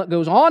hymn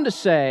goes on to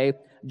say,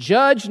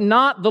 judge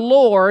not the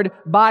Lord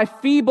by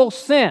feeble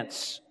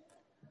sense.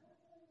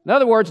 In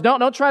other words,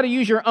 don't try to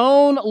use your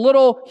own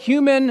little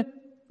human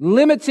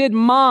limited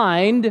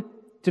mind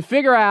to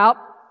figure out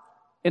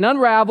and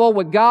unravel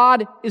what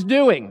God is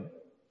doing.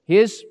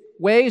 His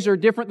ways are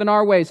different than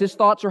our ways. His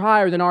thoughts are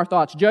higher than our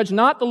thoughts. Judge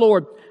not the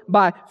Lord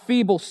by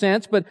feeble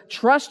sense, but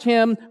trust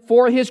him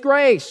for his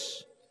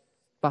grace.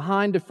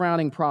 Behind a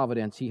frowning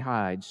providence, he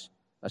hides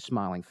a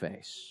smiling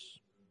face.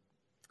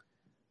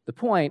 The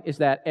point is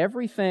that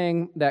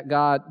everything that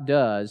God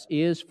does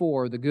is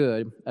for the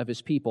good of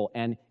his people.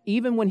 And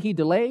even when he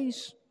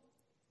delays,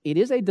 it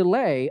is a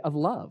delay of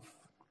love.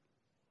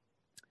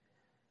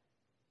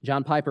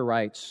 John Piper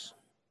writes,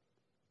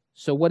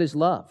 so what is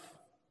love?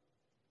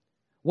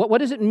 What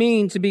does it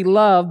mean to be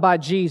loved by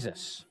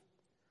Jesus?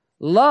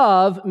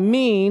 Love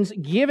means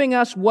giving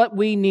us what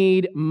we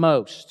need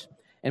most.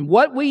 And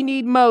what we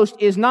need most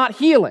is not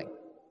healing,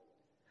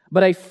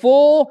 but a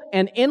full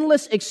and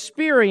endless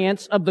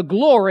experience of the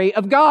glory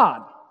of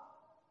God.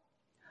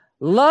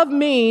 Love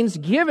means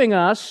giving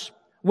us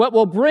what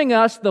will bring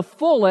us the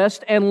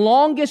fullest and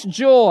longest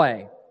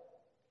joy.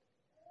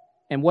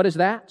 And what is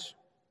that?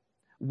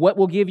 What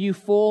will give you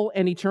full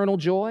and eternal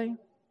joy?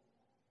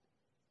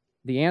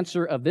 The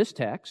answer of this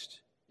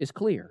text is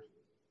clear.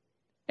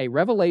 A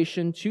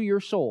revelation to your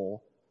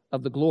soul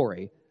of the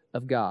glory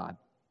of God.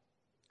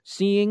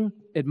 Seeing,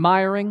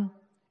 admiring,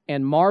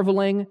 and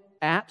marveling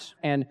at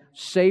and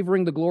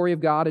savoring the glory of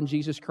God in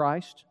Jesus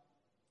Christ,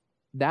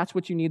 that's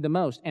what you need the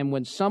most. And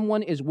when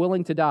someone is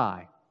willing to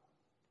die,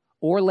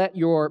 or let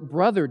your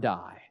brother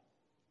die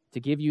to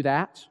give you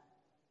that,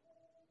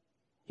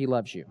 he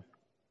loves you.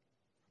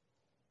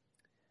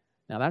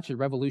 Now that should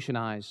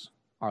revolutionize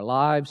our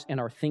lives and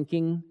our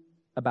thinking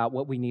about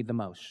what we need the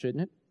most,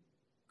 shouldn't it?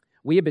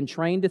 We have been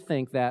trained to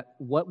think that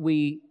what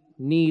we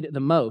need the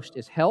most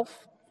is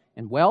health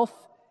and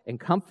wealth and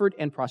comfort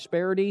and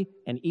prosperity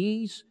and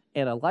ease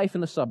and a life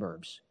in the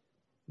suburbs.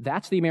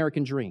 That's the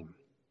American dream.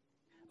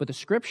 But the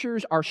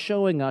Scriptures are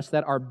showing us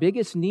that our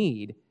biggest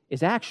need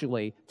is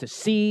actually to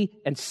see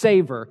and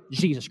savor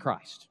Jesus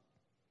Christ.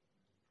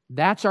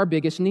 That's our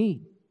biggest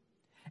need.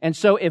 And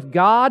so if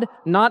God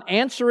not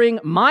answering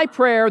my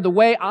prayer the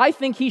way I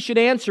think He should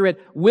answer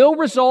it will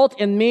result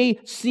in me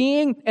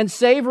seeing and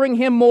savoring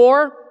Him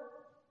more,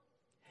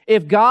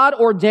 if God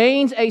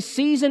ordains a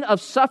season of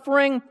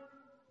suffering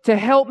to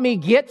help me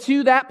get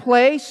to that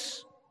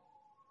place,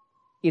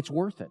 it's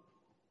worth it.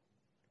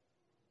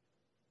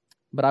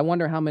 But I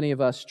wonder how many of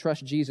us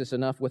trust Jesus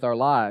enough with our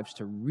lives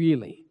to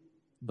really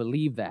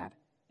believe that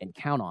and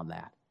count on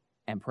that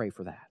and pray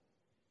for that.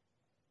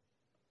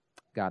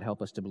 God,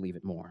 help us to believe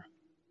it more.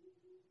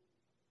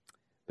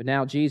 But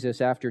now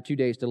Jesus, after 2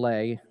 days'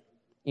 delay,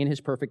 in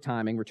His perfect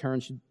timing,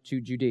 returns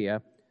to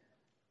Judea.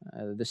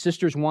 The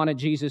sisters wanted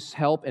Jesus'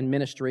 help and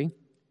ministry,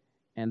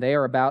 and they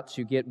are about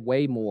to get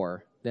way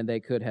more than they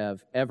could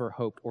have ever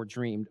hoped or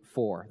dreamed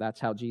for. That's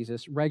how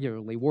Jesus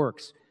regularly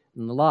works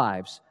in the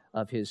lives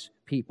of His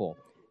people.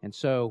 And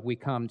so we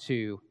come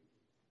to,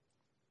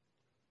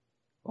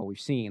 well, we've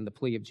seen the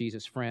plea of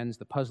Jesus' friends,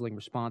 the puzzling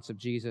response of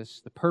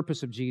Jesus, the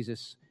purpose of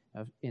Jesus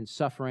in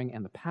suffering,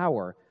 and the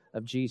power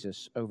of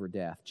Jesus over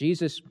death.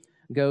 Jesus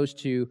goes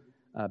to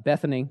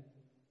Bethany,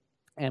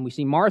 and we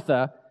see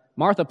Martha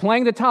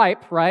playing the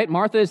type, right?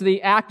 Martha is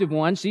the active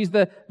one. She's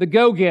the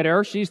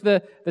go-getter. She's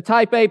the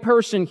type A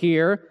person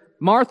here.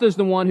 Martha's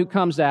the one who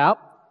comes out.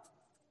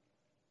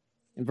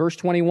 In verse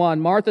 21,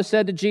 Martha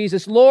said to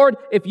Jesus, "Lord,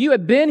 if you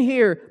had been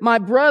here, my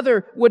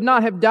brother would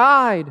not have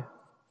died."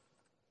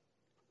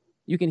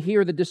 You can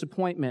hear the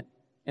disappointment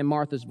in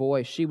Martha's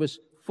voice. She was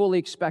fully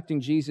expecting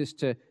Jesus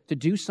to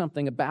do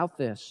something about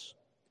this.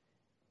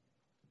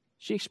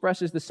 She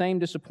expresses the same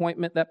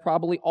disappointment that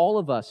probably all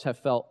of us have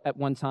felt at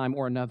one time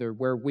or another,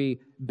 where we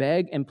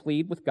beg and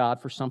plead with God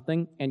for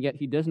something, and yet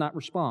He does not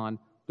respond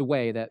the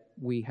way that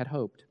we had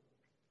hoped.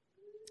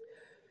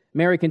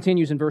 Mary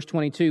continues in verse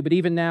 22, "But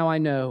even now I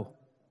know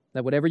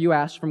that whatever you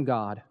ask from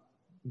God,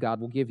 God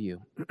will give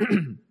you."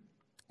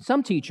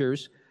 Some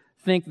teachers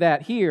think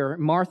that here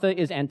Martha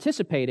is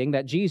anticipating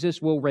that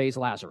Jesus will raise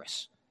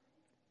Lazarus.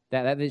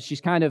 That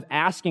she's kind of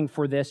asking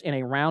for this in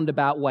a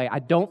roundabout way. I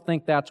don't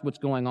think that's what's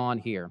going on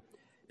here,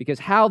 because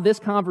how this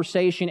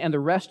conversation and the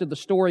rest of the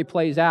story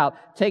plays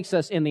out takes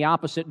us in the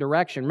opposite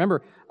direction.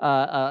 Remember,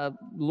 a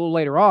little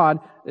later on,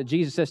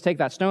 Jesus says, "Take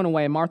that stone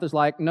away," and Martha's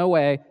like, "No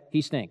way,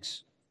 he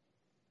stinks."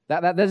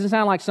 That doesn't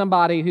sound like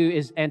somebody who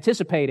is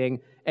anticipating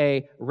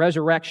a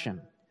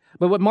resurrection.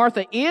 But what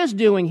Martha is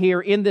doing here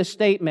in this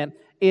statement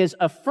is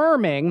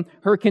affirming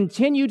her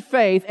continued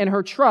faith and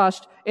her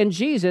trust in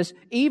Jesus,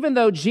 even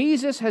though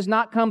Jesus has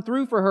not come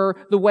through for her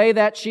the way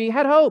that she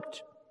had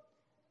hoped.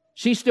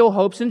 She still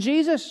hopes in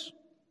Jesus.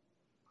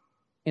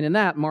 And in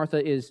that,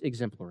 Martha is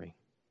exemplary.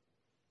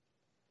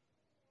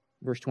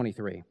 Verse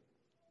 23,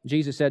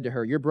 Jesus said to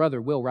her, "Your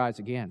brother will rise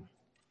again."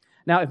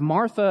 Now, if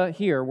Martha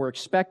here were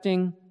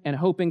expecting and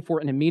hoping for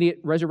an immediate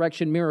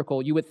resurrection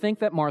miracle, you would think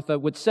that Martha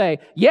would say,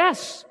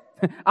 "Yes,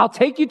 I'll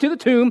take you to the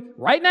tomb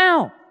right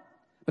now."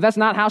 But that's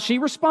not how she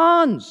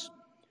responds.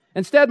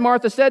 Instead,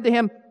 Martha said to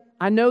him,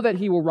 "I know that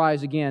he will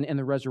rise again in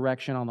the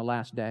resurrection on the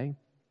last day."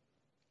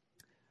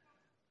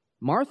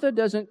 Martha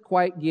doesn't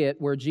quite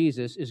get where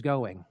Jesus is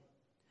going.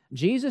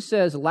 Jesus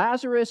says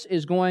Lazarus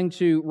is going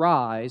to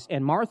rise,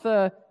 and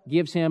Martha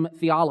gives him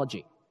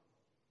theology.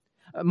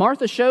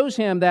 Martha shows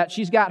him that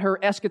she's got her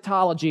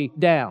eschatology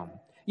down.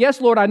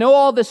 "Yes, Lord, I know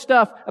all this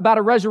stuff about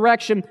a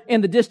resurrection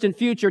in the distant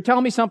future. Tell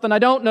me something I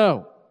don't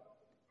know."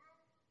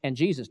 And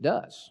Jesus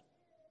does.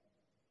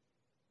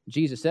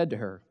 Jesus said to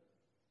her,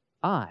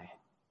 "I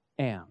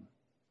am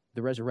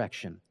the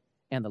resurrection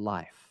and the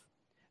life.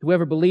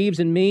 Whoever believes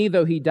in me,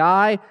 though he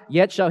die,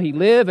 yet shall he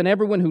live, and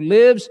everyone who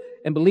lives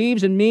and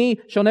believes in me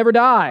shall never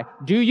die."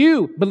 Do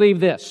you believe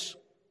this?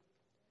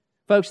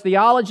 Folks,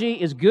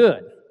 theology is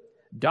good.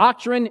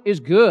 Doctrine is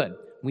good.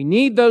 We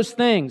need those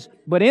things.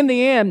 But in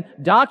the end,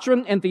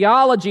 doctrine and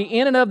theology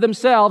in and of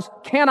themselves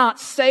cannot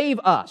save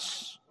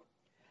us.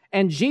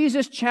 And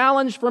Jesus'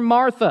 challenge for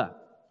Martha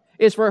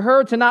is for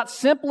her to not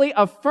simply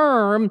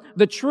affirm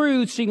the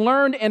truths she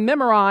learned and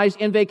memorized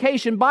in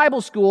vacation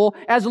Bible school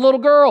as a little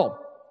girl.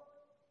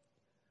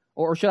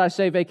 Or should I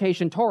say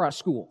vacation Torah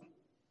school.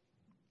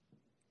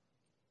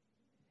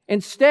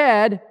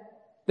 Instead,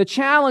 the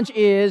challenge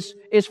is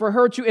for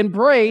her to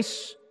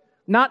embrace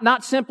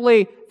not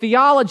simply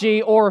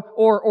theology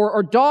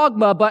or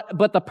dogma,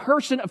 but the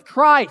person of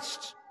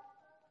Christ.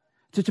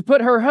 To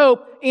put her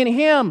hope in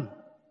Him.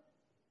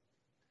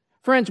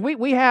 Friends,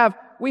 we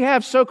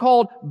have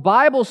so-called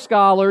Bible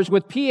scholars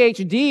with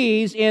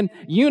PhDs in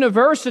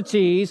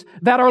universities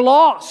that are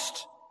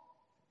lost.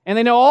 And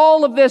they know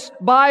all of this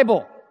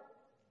Bible.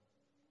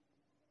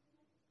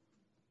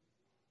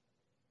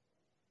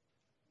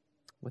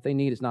 What they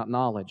need is not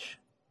knowledge,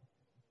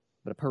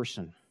 but a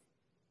person.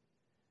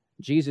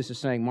 Jesus is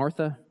saying,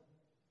 Martha,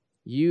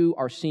 you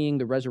are seeing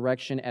the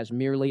resurrection as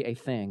merely a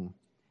thing,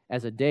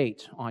 as a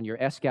date on your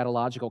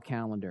eschatological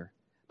calendar.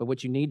 But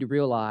what you need to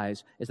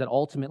realize is that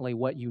ultimately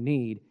what you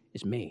need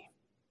is me.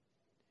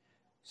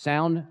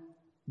 Sound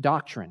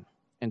doctrine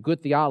and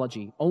good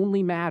theology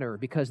only matter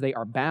because they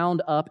are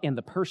bound up in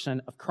the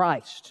person of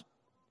Christ.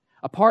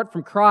 Apart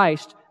from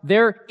Christ,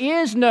 there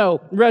is no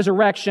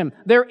resurrection.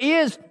 There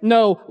is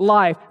no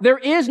life. There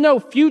is no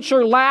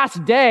future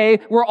last day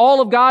where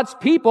all of God's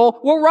people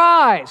will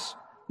rise.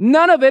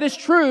 None of it is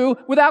true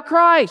without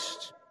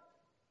Christ.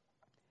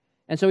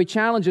 And so He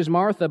challenges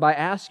Martha by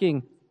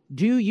asking,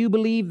 do you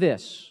believe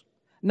this?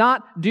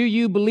 Not do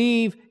you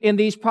believe in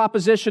these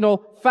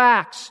propositional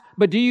facts,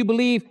 but do you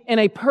believe in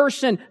a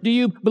person? Do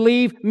you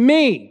believe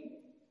me?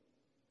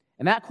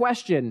 And that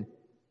question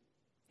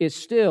is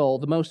still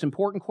the most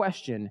important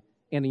question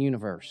in the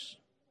universe.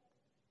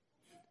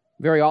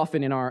 Very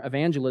often in our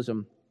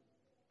evangelism,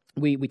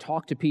 we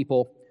talk to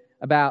people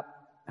about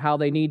how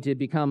they need to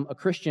become a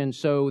Christian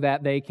so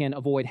that they can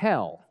avoid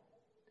hell,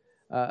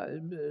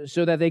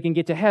 so that they can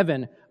get to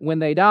heaven when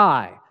they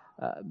die.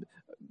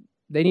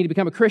 They need to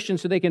become a Christian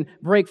so they can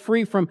break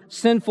free from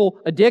sinful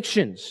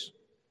addictions.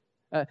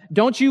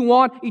 Don't you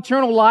want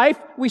eternal life,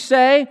 we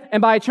say? And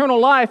by eternal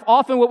life,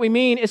 often what we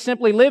mean is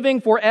simply living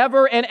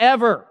forever and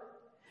ever.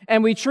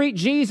 And we treat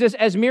Jesus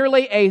as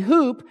merely a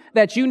hoop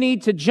that you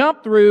need to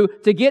jump through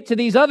to get to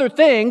these other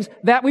things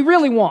that we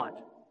really want.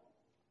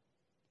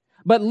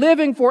 But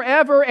living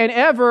forever and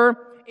ever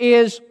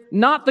is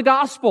not the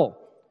gospel.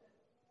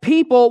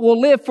 People will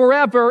live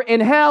forever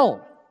in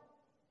hell.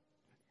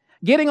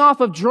 Getting off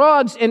of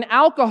drugs and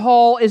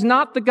alcohol is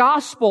not the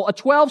gospel. A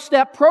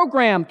 12-step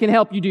program can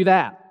help you do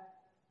that.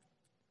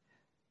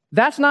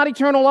 That's not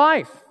eternal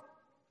life.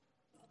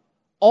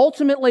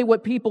 Ultimately,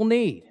 what people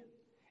need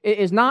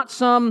is not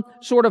some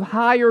sort of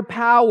higher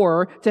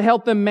power to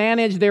help them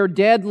manage their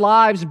dead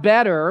lives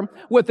better.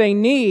 What they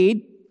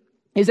need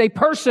is a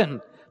person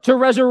to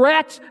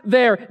resurrect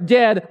their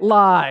dead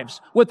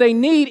lives. What they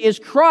need is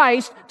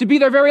Christ to be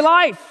their very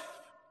life.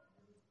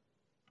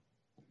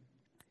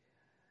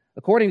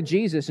 According to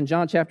Jesus in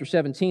John chapter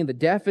 17, the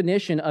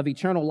definition of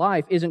eternal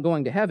life isn't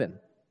going to heaven.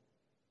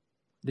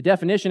 The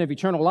definition of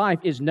eternal life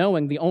is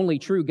knowing the only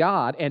true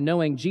God and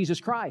knowing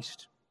Jesus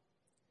Christ.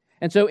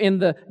 And so in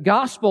the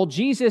gospel,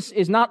 Jesus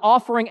is not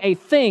offering a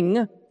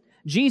thing.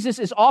 Jesus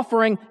is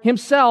offering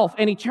Himself.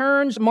 And He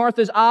turns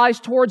Martha's eyes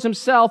towards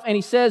Himself and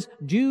He says,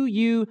 do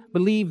you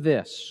believe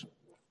this?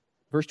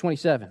 Verse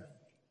 27.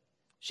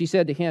 She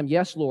said to Him,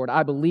 yes, Lord,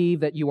 I believe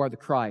that you are the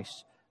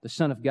Christ, the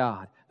Son of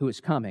God, who is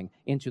coming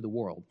into the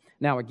world.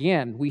 Now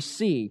again, we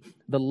see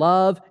the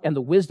love and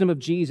the wisdom of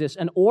Jesus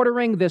in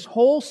ordering this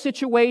whole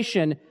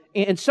situation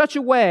in such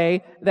a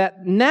way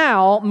that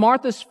now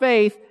Martha's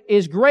faith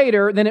is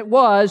greater than it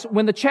was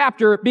when the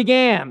chapter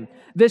began.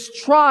 This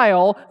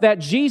trial that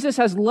Jesus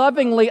has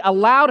lovingly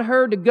allowed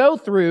her to go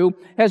through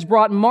has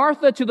brought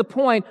Martha to the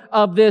point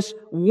of this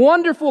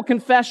wonderful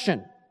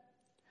confession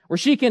where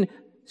she can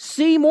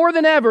see more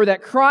than ever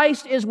that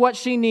Christ is what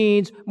she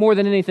needs more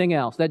than anything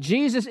else, that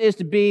Jesus is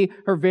to be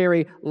her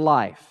very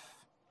life.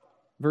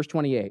 Verse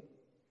 28.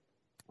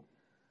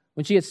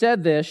 When she had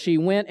said this, she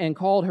went and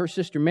called her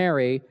sister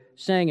Mary,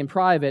 saying in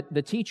private,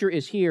 the teacher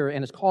is here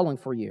and is calling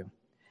for you.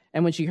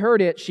 And when she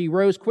heard it, she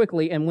rose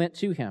quickly and went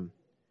to him.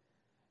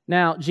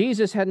 Now,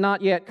 Jesus had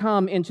not yet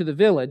come into the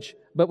village,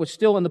 but was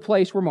still in the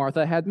place where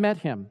Martha had met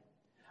Him.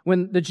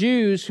 When the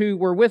Jews who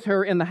were with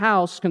her in the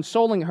house,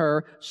 consoling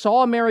her,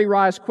 saw Mary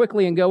rise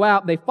quickly and go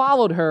out, they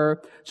followed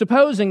her,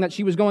 supposing that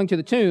she was going to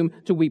the tomb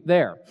to weep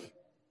there.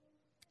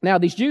 Now,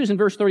 these Jews in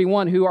verse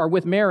 31 who are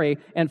with Mary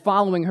and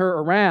following her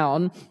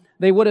around,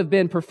 they would have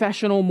been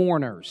professional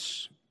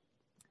mourners.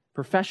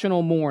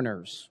 Professional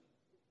mourners.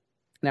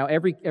 Now,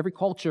 every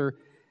culture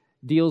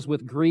deals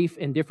with grief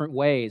in different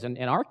ways. And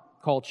in our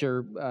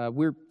culture,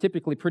 we're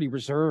typically pretty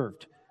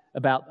reserved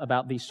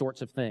about these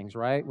sorts of things,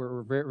 right?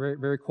 We're very, very,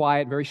 very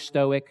quiet, very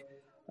stoic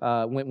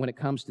when it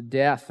comes to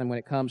death and when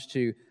it comes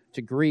to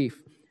grief.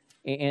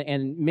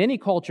 And many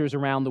cultures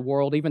around the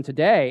world, even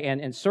today,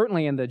 and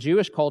certainly in the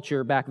Jewish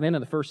culture back then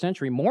in the first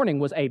century, mourning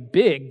was a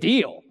big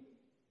deal.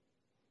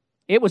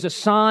 It was a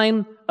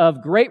sign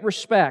of great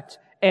respect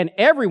and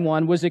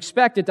everyone was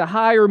expected to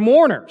hire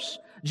mourners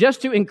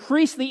just to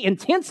increase the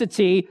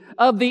intensity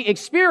of the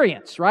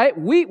experience, right?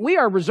 We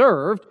are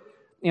reserved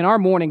in our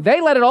mourning.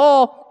 They let it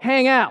all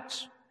hang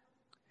out.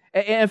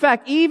 In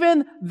fact,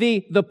 even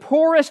the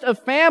poorest of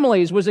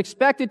families was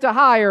expected to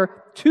hire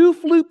 2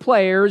 flute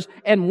players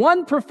and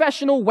 1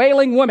 professional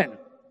wailing woman.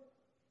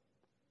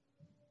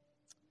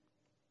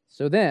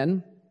 So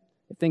then,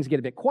 if things get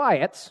a bit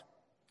quiet,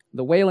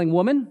 the wailing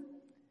woman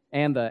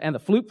and the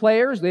flute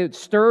players, they would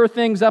stir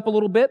things up a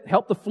little bit,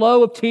 help the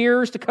flow of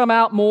tears to come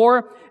out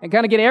more, and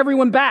kind of get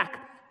everyone back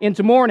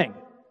into mourning.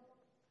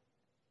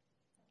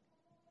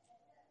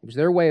 It was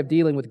their way of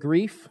dealing with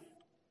grief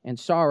and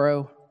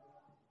sorrow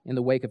in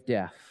the wake of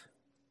death.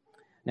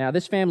 Now,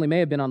 this family may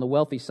have been on the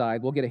wealthy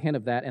side. We'll get a hint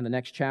of that in the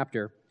next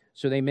chapter.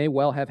 So they may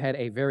well have had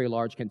a very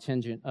large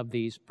contingent of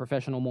these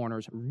professional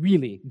mourners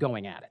really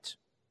going at it.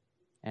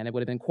 And it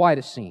would have been quite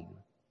a scene.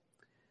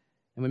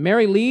 And when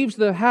Mary leaves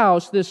the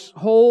house, this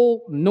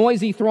whole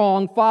noisy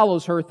throng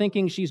follows her,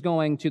 thinking she's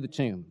going to the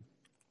tomb.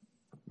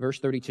 Verse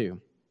 32.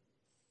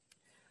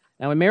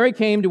 Now when Mary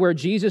came to where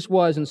Jesus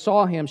was and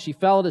saw him, she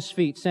fell at his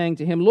feet, saying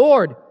to him,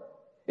 "Lord,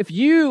 if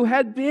you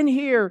had been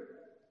here,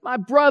 my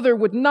brother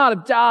would not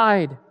have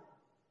died."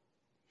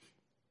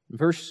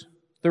 Verse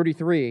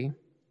 33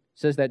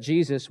 says that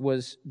Jesus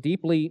was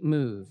deeply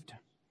moved.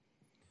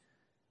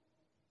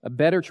 A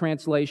better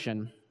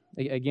translation,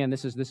 again,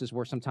 this is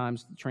where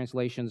sometimes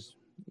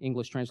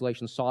English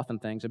translations soften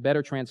things. A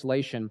better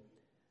translation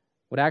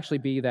would actually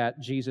be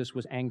that Jesus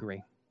was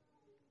angry.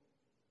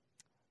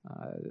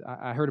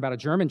 I heard about a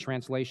German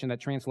translation that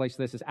translates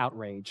this as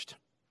outraged.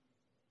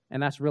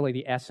 And that's really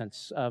the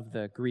essence of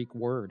the Greek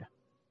word.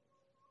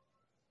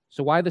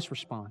 So why this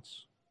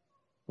response?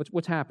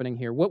 What's happening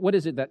here? What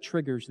is it that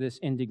triggers this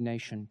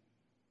indignation,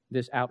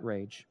 this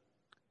outrage?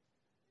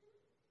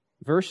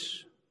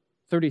 Verse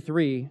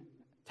 33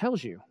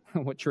 tells you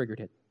what triggered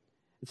it.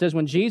 It says,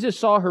 when Jesus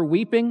saw her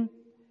weeping,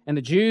 and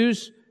the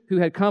Jews who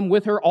had come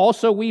with her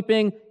also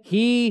weeping,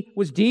 he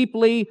was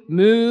deeply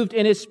moved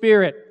in his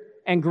spirit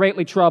and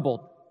greatly troubled.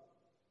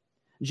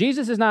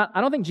 I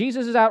don't think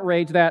Jesus is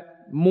outraged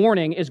that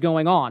mourning is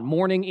going on.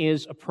 Mourning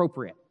is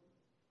appropriate.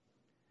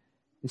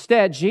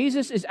 Instead,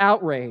 Jesus is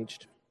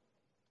outraged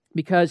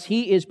because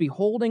he is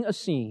beholding a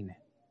scene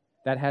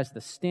that has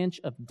the stench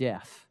of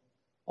death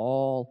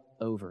all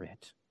over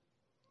it.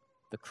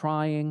 The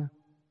crying,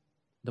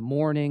 the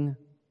mourning,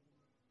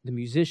 the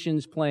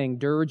musicians playing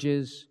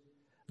dirges,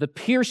 the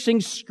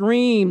piercing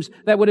screams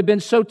that would have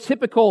been so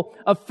typical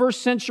of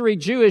first century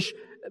Jewish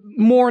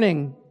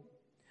mourning,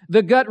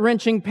 the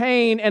gut-wrenching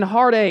pain and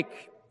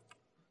heartache.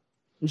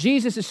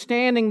 Jesus is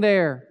standing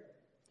there,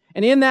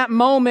 and in that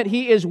moment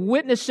he is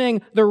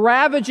witnessing the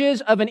ravages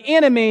of an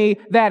enemy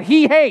that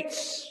he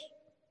hates.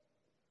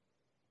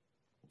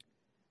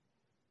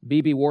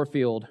 B.B.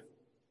 Warfield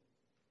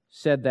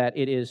said that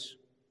it is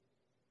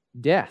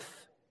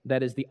death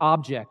that is the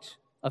object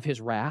of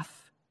his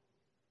wrath,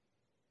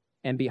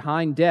 and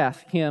behind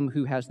death, him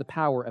who has the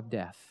power of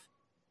death,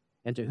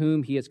 and to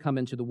whom he has come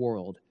into the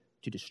world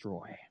to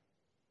destroy.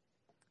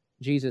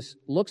 Jesus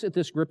looks at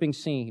this gripping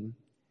scene,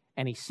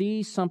 and he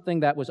sees something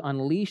that was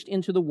unleashed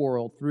into the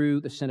world through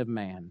the sin of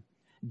man.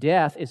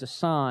 Death is a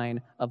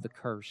sign of the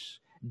curse.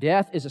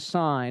 Death is a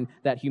sign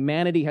that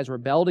humanity has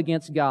rebelled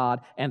against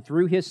God, and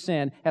through his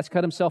sin has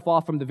cut himself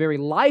off from the very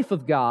life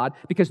of God,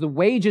 because the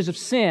wages of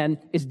sin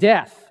is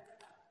death.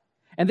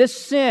 And this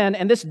sin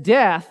and this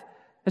death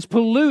has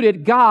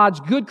polluted God's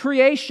good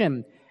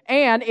creation,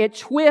 and it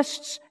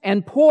twists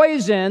and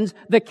poisons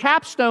the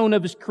capstone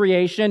of his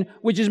creation,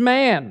 which is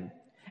man.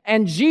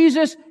 And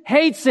Jesus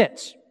hates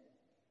it.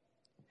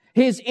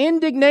 His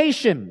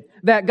indignation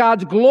that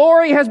God's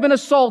glory has been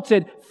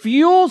assaulted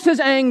fuels his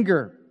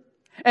anger,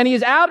 and he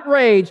is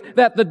outraged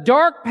that the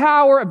dark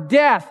power of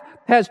death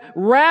has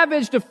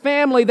ravaged a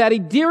family that he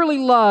dearly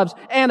loves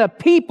and a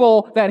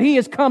people that he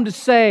has come to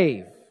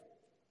save.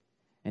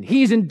 And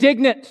he's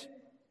indignant,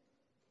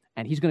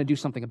 and he's going to do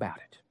something about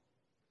it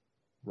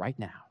right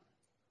now.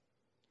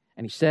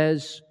 And he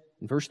says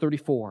in verse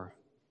 34,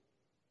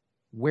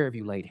 "Where have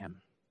you laid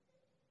him?"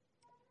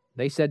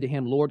 They said to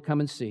him, "Lord, come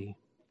and see."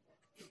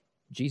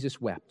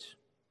 Jesus wept.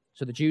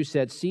 So the Jews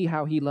said, "See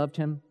how he loved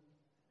him."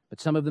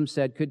 But some of them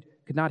said, Could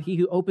not he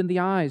who opened the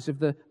eyes of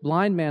the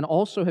blind man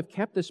also have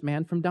kept this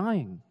man from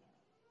dying?"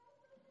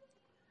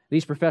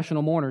 These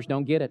professional mourners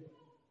don't get it.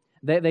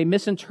 They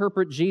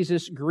misinterpret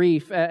Jesus'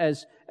 grief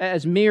as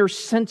mere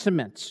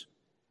sentiment,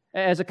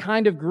 as a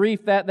kind of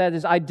grief that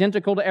is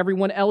identical to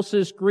everyone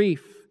else's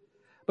grief.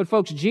 But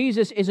folks,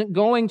 Jesus isn't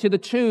going to the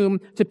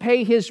tomb to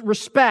pay his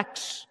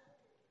respects.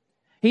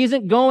 He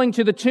isn't going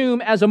to the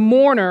tomb as a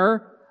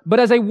mourner, but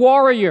as a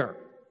warrior.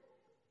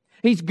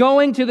 He's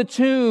going to the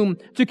tomb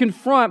to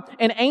confront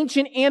an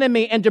ancient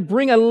enemy and to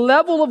bring a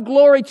level of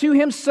glory to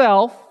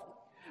himself,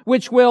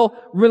 which will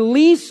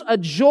release a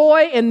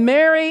joy in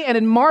Mary and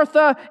in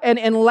Martha and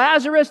in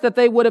Lazarus that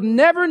they would have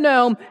never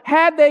known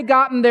had they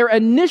gotten their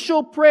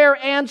initial prayer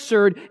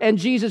answered, and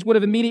Jesus would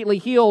have immediately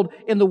healed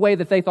in the way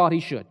that they thought he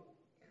should.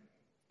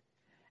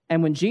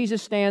 And when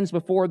Jesus stands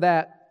before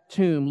that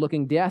tomb,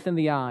 looking death in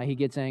the eye, he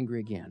gets angry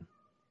again.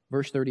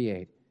 Verse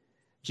 38,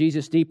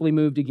 Jesus, deeply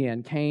moved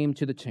again, came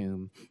to the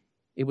tomb.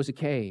 It was a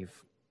cave,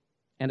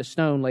 and a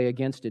stone lay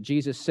against it.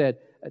 Jesus said,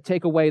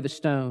 "Take away the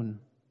stone."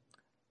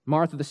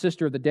 Martha, the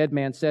sister of the dead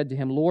man, said to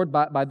him, "Lord,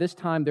 by this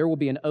time there will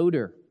be an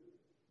odor."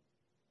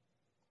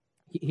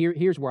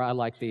 Here's where I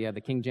like the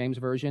King James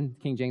Version.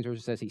 King James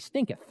Version says, "He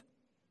stinketh."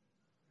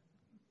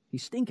 He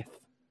stinketh.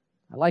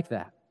 I like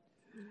that.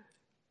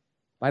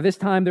 By this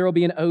time there will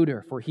be an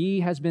odor, for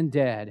he has been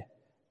dead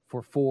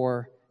for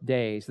 4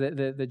 days.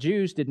 The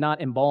Jews did not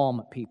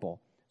embalm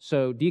people,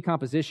 so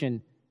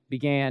decomposition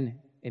began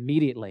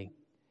immediately.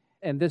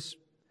 And this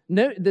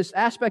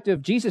aspect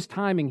of Jesus'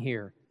 timing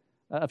here,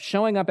 of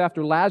showing up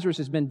after Lazarus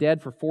has been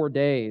dead for 4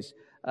 days,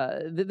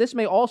 this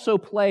may also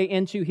play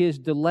into his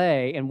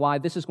delay and why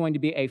this is going to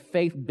be a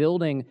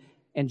faith-building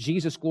and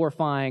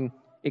Jesus-glorifying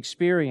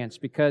experience,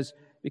 because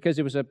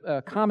it was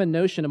a common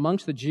notion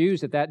amongst the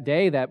Jews at that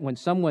day that when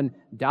someone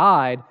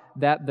died,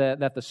 that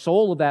the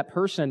soul of that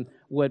person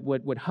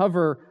would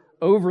hover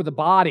over the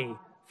body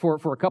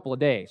for a couple of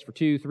days, for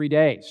 2-3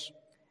 days.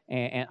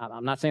 And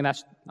I'm not saying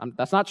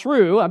that's not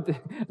true.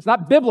 It's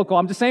not biblical.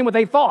 I'm just saying what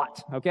they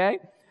thought, okay?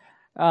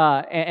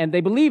 And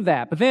they believed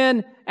that. But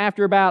then,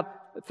 after about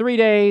 3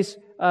 days,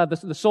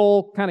 the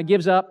soul kind of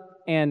gives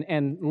up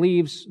and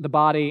leaves the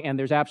body, and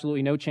there's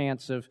absolutely no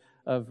chance of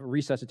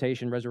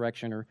resuscitation,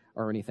 resurrection,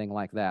 or anything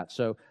like that.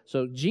 So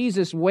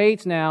Jesus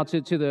waits now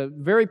to the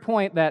very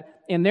point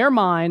that in their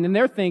mind, in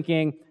their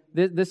thinking,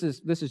 this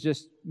is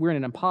just, we're in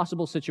an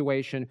impossible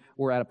situation.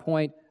 We're at a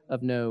point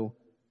of no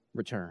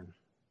return.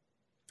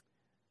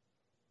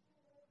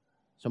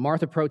 So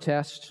Martha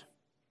protests.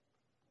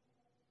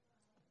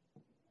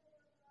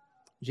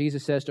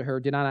 Jesus says to her,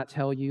 "Did I not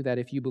tell you that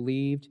if you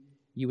believed,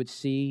 you would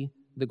see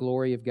the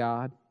glory of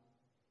God?"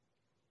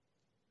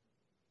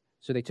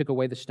 So they took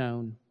away the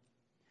stone.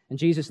 And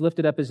Jesus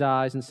lifted up his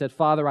eyes and said,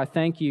 "Father, I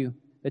thank you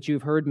that you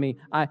have heard me.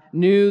 I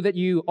knew that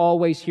you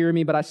always hear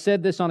me, but I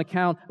said this on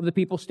account of the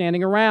people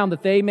standing around,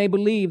 that they may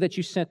believe that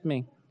you sent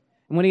me."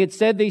 And when he had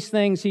said these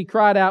things, he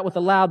cried out with a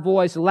loud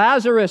voice,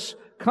 "Lazarus,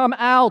 come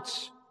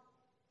out!"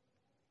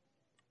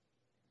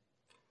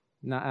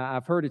 Now,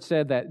 I've heard it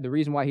said that the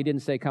reason why he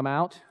didn't say come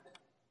out,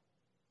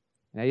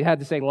 now he had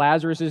to say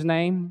Lazarus'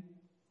 name,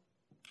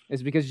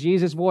 is because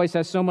Jesus' voice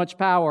has so much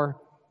power.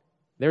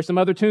 There's some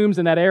other tombs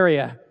in that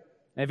area.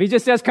 And if he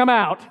just says come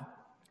out,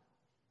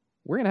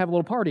 we're going to have a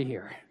little party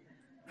here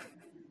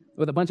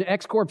with a bunch of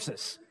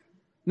ex-corpses.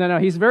 No,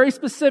 he's very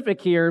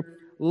specific here.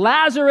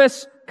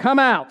 Lazarus, come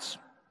out.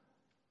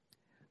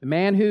 The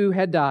man who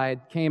had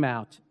died came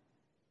out,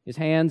 his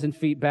hands and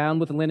feet bound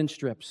with linen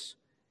strips,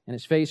 and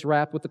his face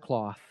wrapped with the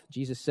cloth.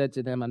 Jesus said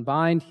to them,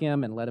 "Unbind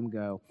him and let him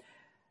go."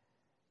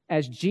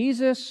 As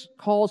Jesus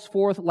calls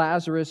forth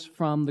Lazarus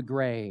from the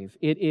grave,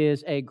 it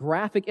is a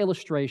graphic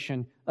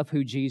illustration of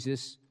who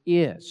Jesus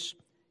is.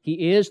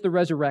 He is the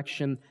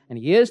resurrection, and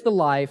He is the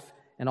life,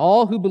 and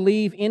all who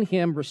believe in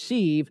Him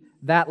receive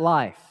that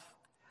life.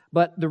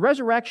 But the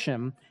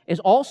resurrection is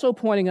also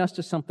pointing us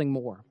to something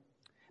more.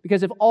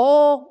 Because if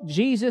all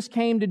Jesus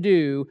came to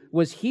do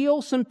was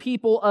heal some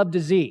people of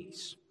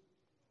disease,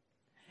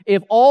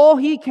 if all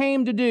He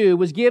came to do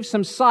was give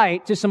some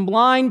sight to some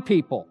blind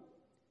people,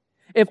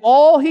 if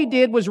all He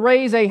did was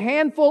raise a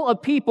handful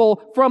of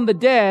people from the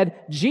dead,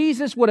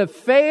 Jesus would have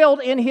failed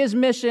in His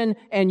mission,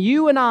 and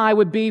you and I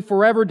would be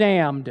forever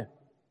damned.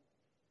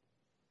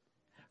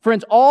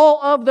 Friends, all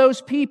of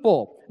those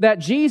people that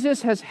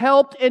Jesus has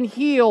helped and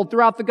healed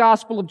throughout the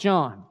Gospel of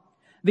John,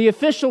 the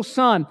official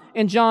son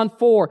in John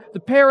 4, the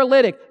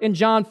paralytic in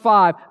John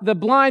 5, the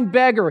blind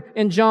beggar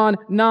in John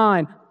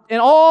 9, and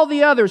all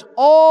the others,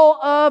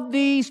 all of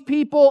these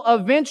people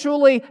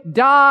eventually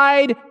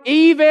died,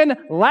 even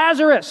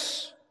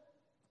Lazarus.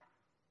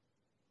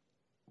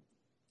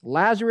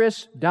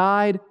 Lazarus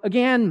died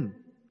again.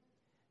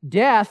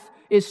 Death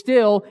is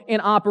still in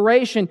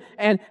operation.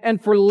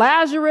 And for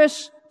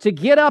Lazarus to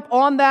get up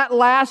on that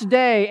last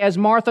day, as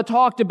Martha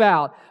talked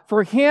about,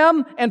 for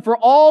him and for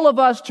all of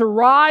us to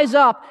rise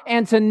up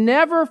and to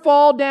never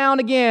fall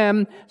down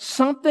again,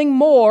 something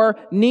more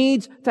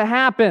needs to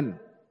happen.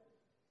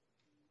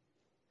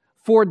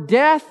 For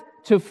death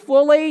to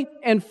fully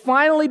and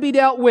finally be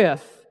dealt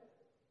with,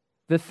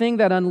 the thing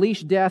that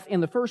unleashed death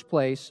in the first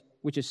place,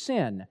 which is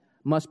sin,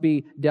 must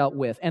be dealt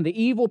with. And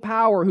the evil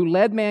power who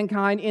led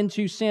mankind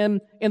into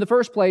sin in the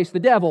first place, the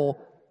devil,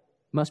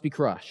 must be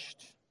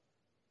crushed.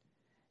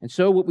 And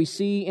so what we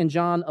see in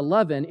John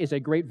 11 is a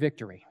great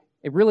victory.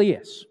 It really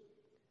is.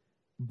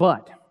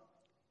 But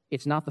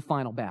it's not the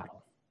final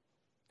battle.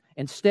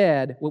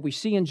 Instead, what we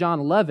see in John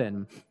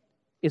 11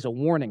 is a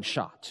warning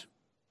shot.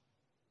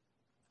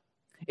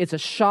 It's a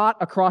shot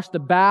across the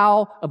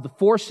bow of the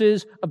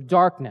forces of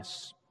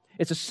darkness.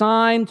 It's a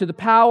sign to the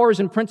powers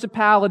and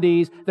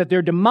principalities that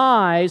their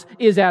demise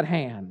is at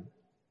hand.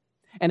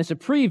 And it's a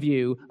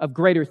preview of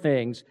greater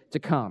things to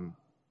come.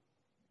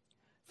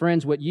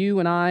 Friends, what you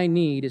and I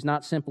need is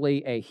not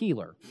simply a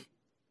healer,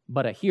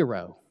 but a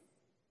hero,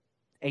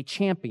 a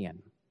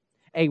champion,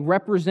 a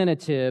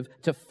representative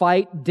to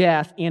fight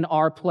death in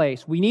our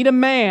place. We need a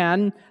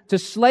man to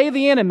slay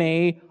the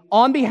enemy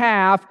on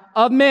behalf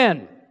of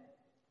men.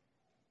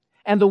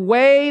 And the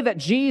way that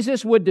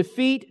Jesus would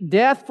defeat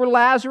death for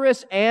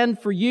Lazarus and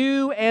for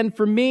you and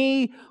for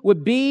me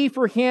would be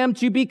for him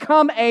to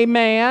become a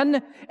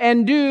man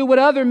and do what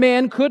other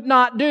men could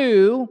not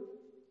do.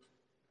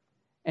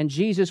 And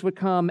Jesus would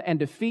come and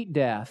defeat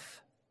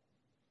death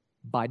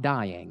by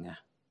dying.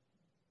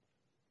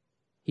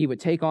 He would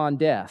take on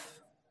death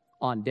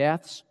on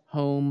death's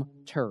home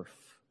turf.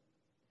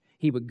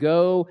 He would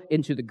go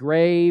into the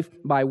grave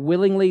by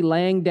willingly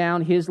laying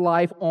down his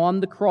life on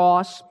the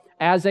cross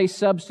as a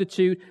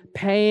substitute,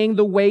 paying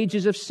the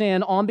wages of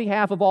sin on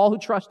behalf of all who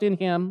trust in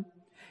him.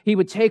 He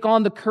would take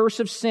on the curse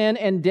of sin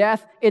and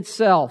death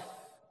itself.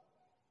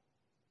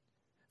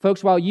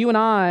 Folks, while you and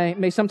I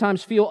may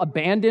sometimes feel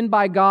abandoned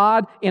by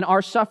God in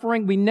our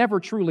suffering, we never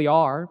truly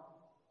are.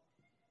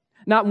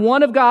 Not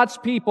one of God's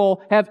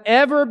people have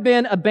ever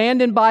been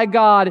abandoned by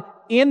God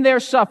in their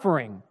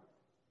suffering,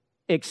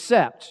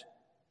 except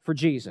for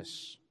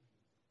Jesus.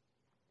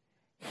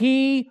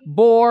 He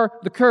bore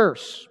the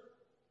curse.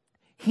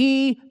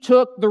 He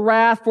took the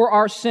wrath for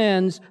our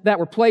sins that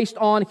were placed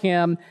on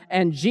him,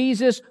 and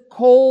Jesus'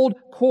 cold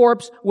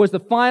corpse was the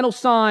final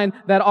sign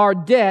that our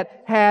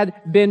debt had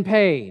been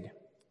paid.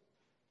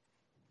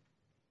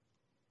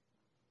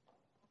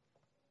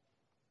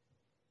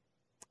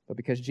 But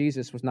because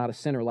Jesus was not a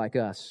sinner like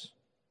us,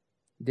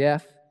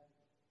 death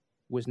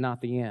was not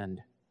the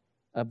end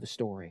of the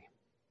story.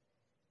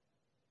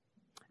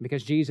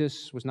 Because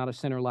Jesus was not a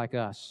sinner like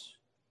us,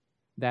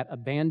 that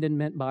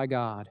abandonment by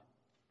God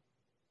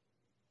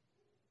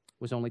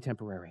was only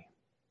temporary.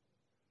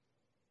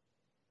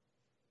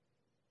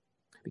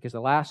 Because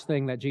the last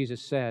thing that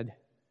Jesus said,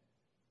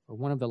 or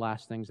one of the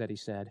last things that he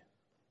said,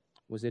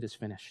 was, "It is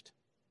finished."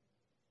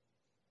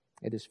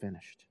 It is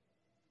finished.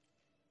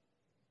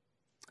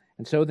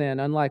 And so then,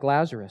 unlike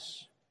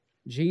Lazarus,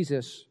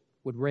 Jesus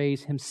would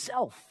raise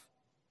himself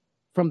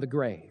from the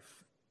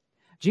grave.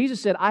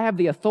 Jesus said, "I have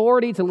the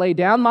authority to lay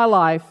down my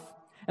life,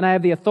 and I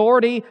have the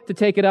authority to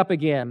take it up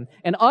again."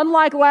 And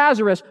unlike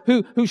Lazarus,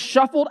 who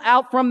shuffled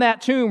out from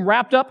that tomb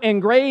wrapped up in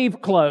grave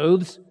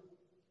clothes,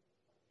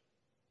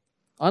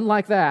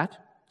 unlike that,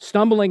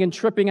 stumbling and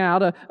tripping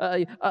out,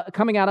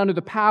 coming out under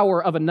the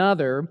power of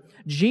another,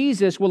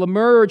 Jesus will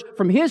emerge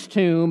from his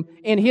tomb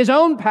in his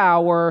own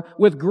power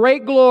with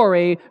great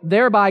glory,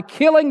 thereby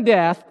killing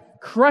death,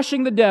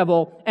 crushing the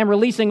devil, and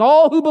releasing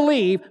all who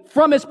believe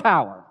from his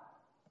power.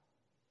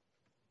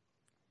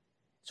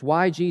 It's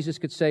why Jesus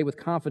could say with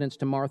confidence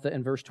to Martha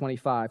in verse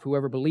 25,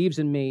 "Whoever believes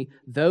in me,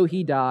 though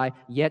he die,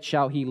 yet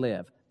shall he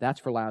live." That's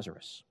for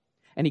Lazarus.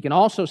 And he can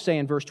also say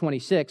in verse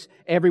 26,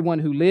 "Everyone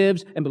who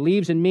lives and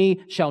believes in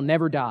me shall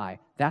never die."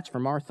 That's for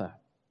Martha.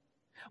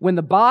 When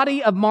the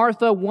body of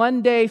Martha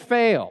one day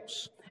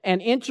fails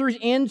and enters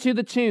into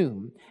the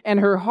tomb and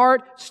her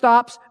heart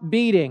stops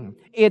beating,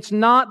 it's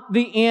not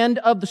the end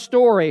of the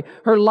story.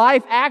 Her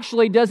life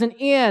actually doesn't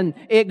end.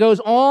 It goes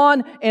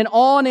on and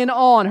on and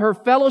on. Her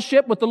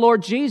fellowship with the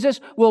Lord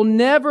Jesus will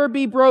never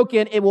be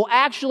broken. It will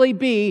actually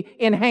be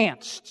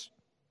enhanced.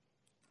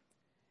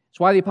 That's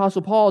why the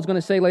Apostle Paul is going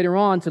to say later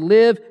on, to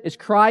live is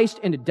Christ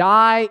and to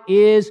die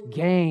is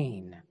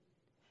gain.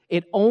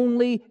 It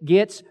only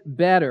gets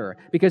better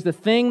because the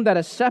thing that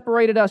has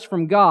separated us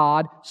from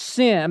God,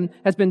 sin,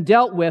 has been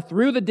dealt with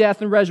through the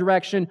death and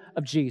resurrection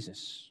of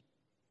Jesus.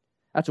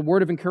 That's a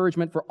word of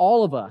encouragement for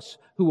all of us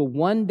who will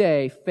one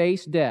day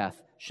face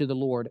death should the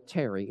Lord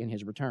tarry in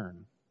his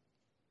return.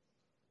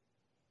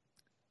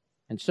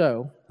 And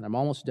so, and I'm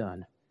almost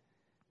done,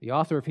 the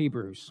author of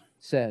Hebrews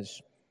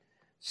says,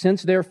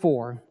 "Since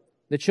therefore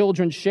the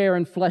children share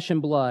in flesh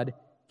and blood,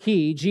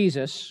 he,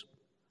 Jesus,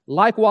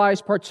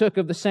 likewise partook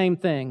of the same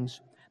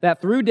things,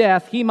 that through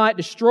death he might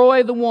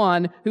destroy the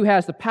one who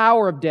has the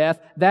power of death,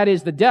 that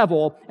is the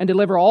devil, and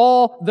deliver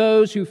all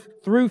those who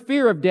through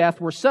fear of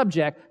death were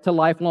subject to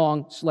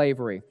lifelong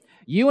slavery."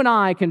 You and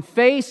I can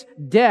face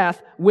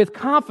death with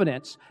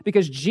confidence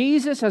because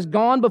Jesus has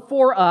gone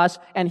before us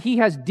and he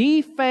has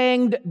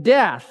defanged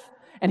death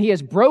and he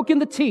has broken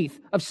the teeth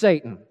of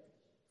Satan.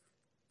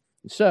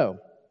 And so,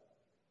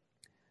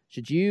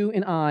 should you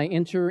and I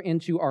enter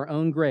into our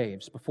own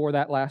graves before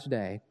that last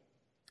day,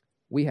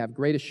 we have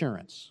great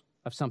assurance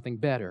of something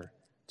better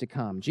to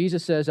come.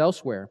 Jesus says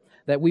elsewhere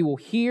that we will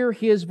hear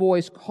his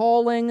voice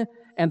calling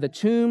and the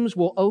tombs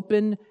will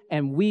open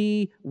and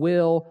we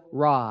will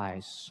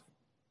rise.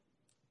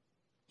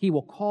 He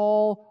will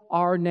call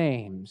our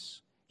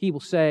names. He will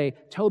say,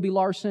 "Toby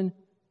Larson,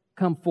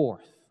 come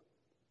forth."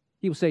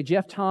 He will say,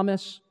 "Jeff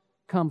Thomas,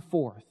 come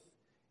forth."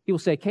 He will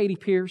say, "Katie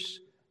Pierce,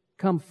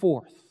 come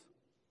forth."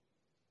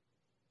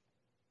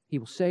 He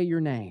will say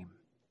your name,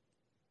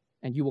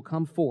 and you will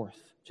come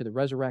forth to the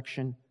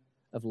resurrection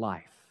of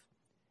life.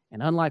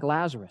 And unlike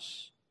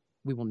Lazarus,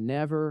 we will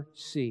never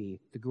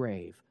see the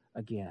grave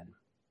again.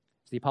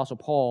 As the Apostle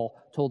Paul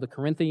told the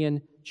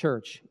Corinthian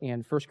church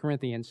in 1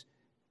 Corinthians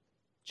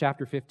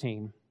chapter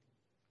 15,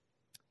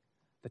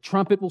 "The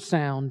trumpet will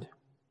sound,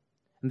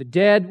 and the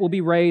dead will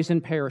be raised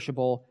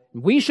imperishable,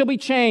 and we shall be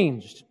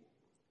changed.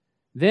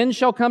 Then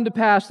shall come to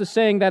pass the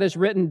saying that is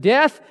written,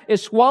 death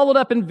is swallowed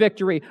up in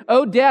victory.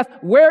 O death,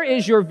 where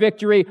is your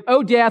victory?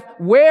 O death,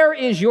 where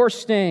is your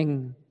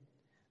sting?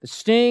 The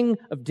sting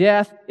of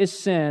death is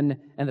sin,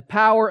 and the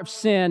power of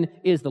sin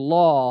is the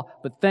law.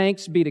 But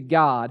thanks be to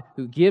God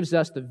who gives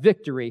us the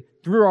victory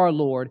through our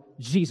Lord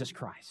Jesus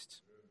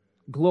Christ.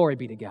 Glory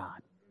be to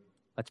God.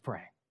 Let's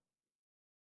pray.